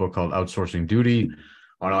also have a book called Outsourcing Duty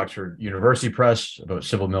on Oxford University Press about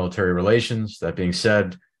civil military relations. That being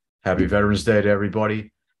said, happy Veterans Day to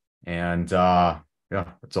everybody. And yeah,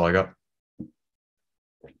 that's all I got.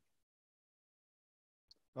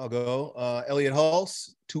 I'll go. Elliott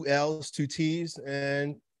Hulse, 2 L's, 2 T's,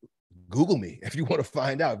 and Google me if you want to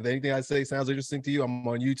find out. If anything I say sounds interesting to you, I'm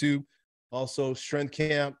on YouTube. Also, Strength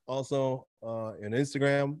Camp, also on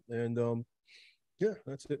Instagram. And yeah,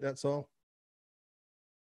 that's it. That's all.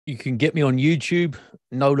 You can get me on YouTube,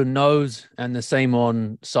 Knowland Knows, and the same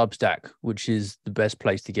on Substack, which is the best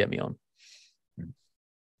place to get me on.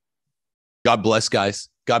 God bless, guys.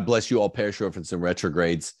 God bless you all, Parish Orphans and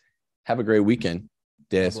Retrogrades. Have a great weekend.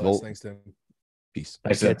 Thanks, Tim. Peace.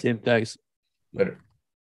 Thanks, Tim. Thanks. Later.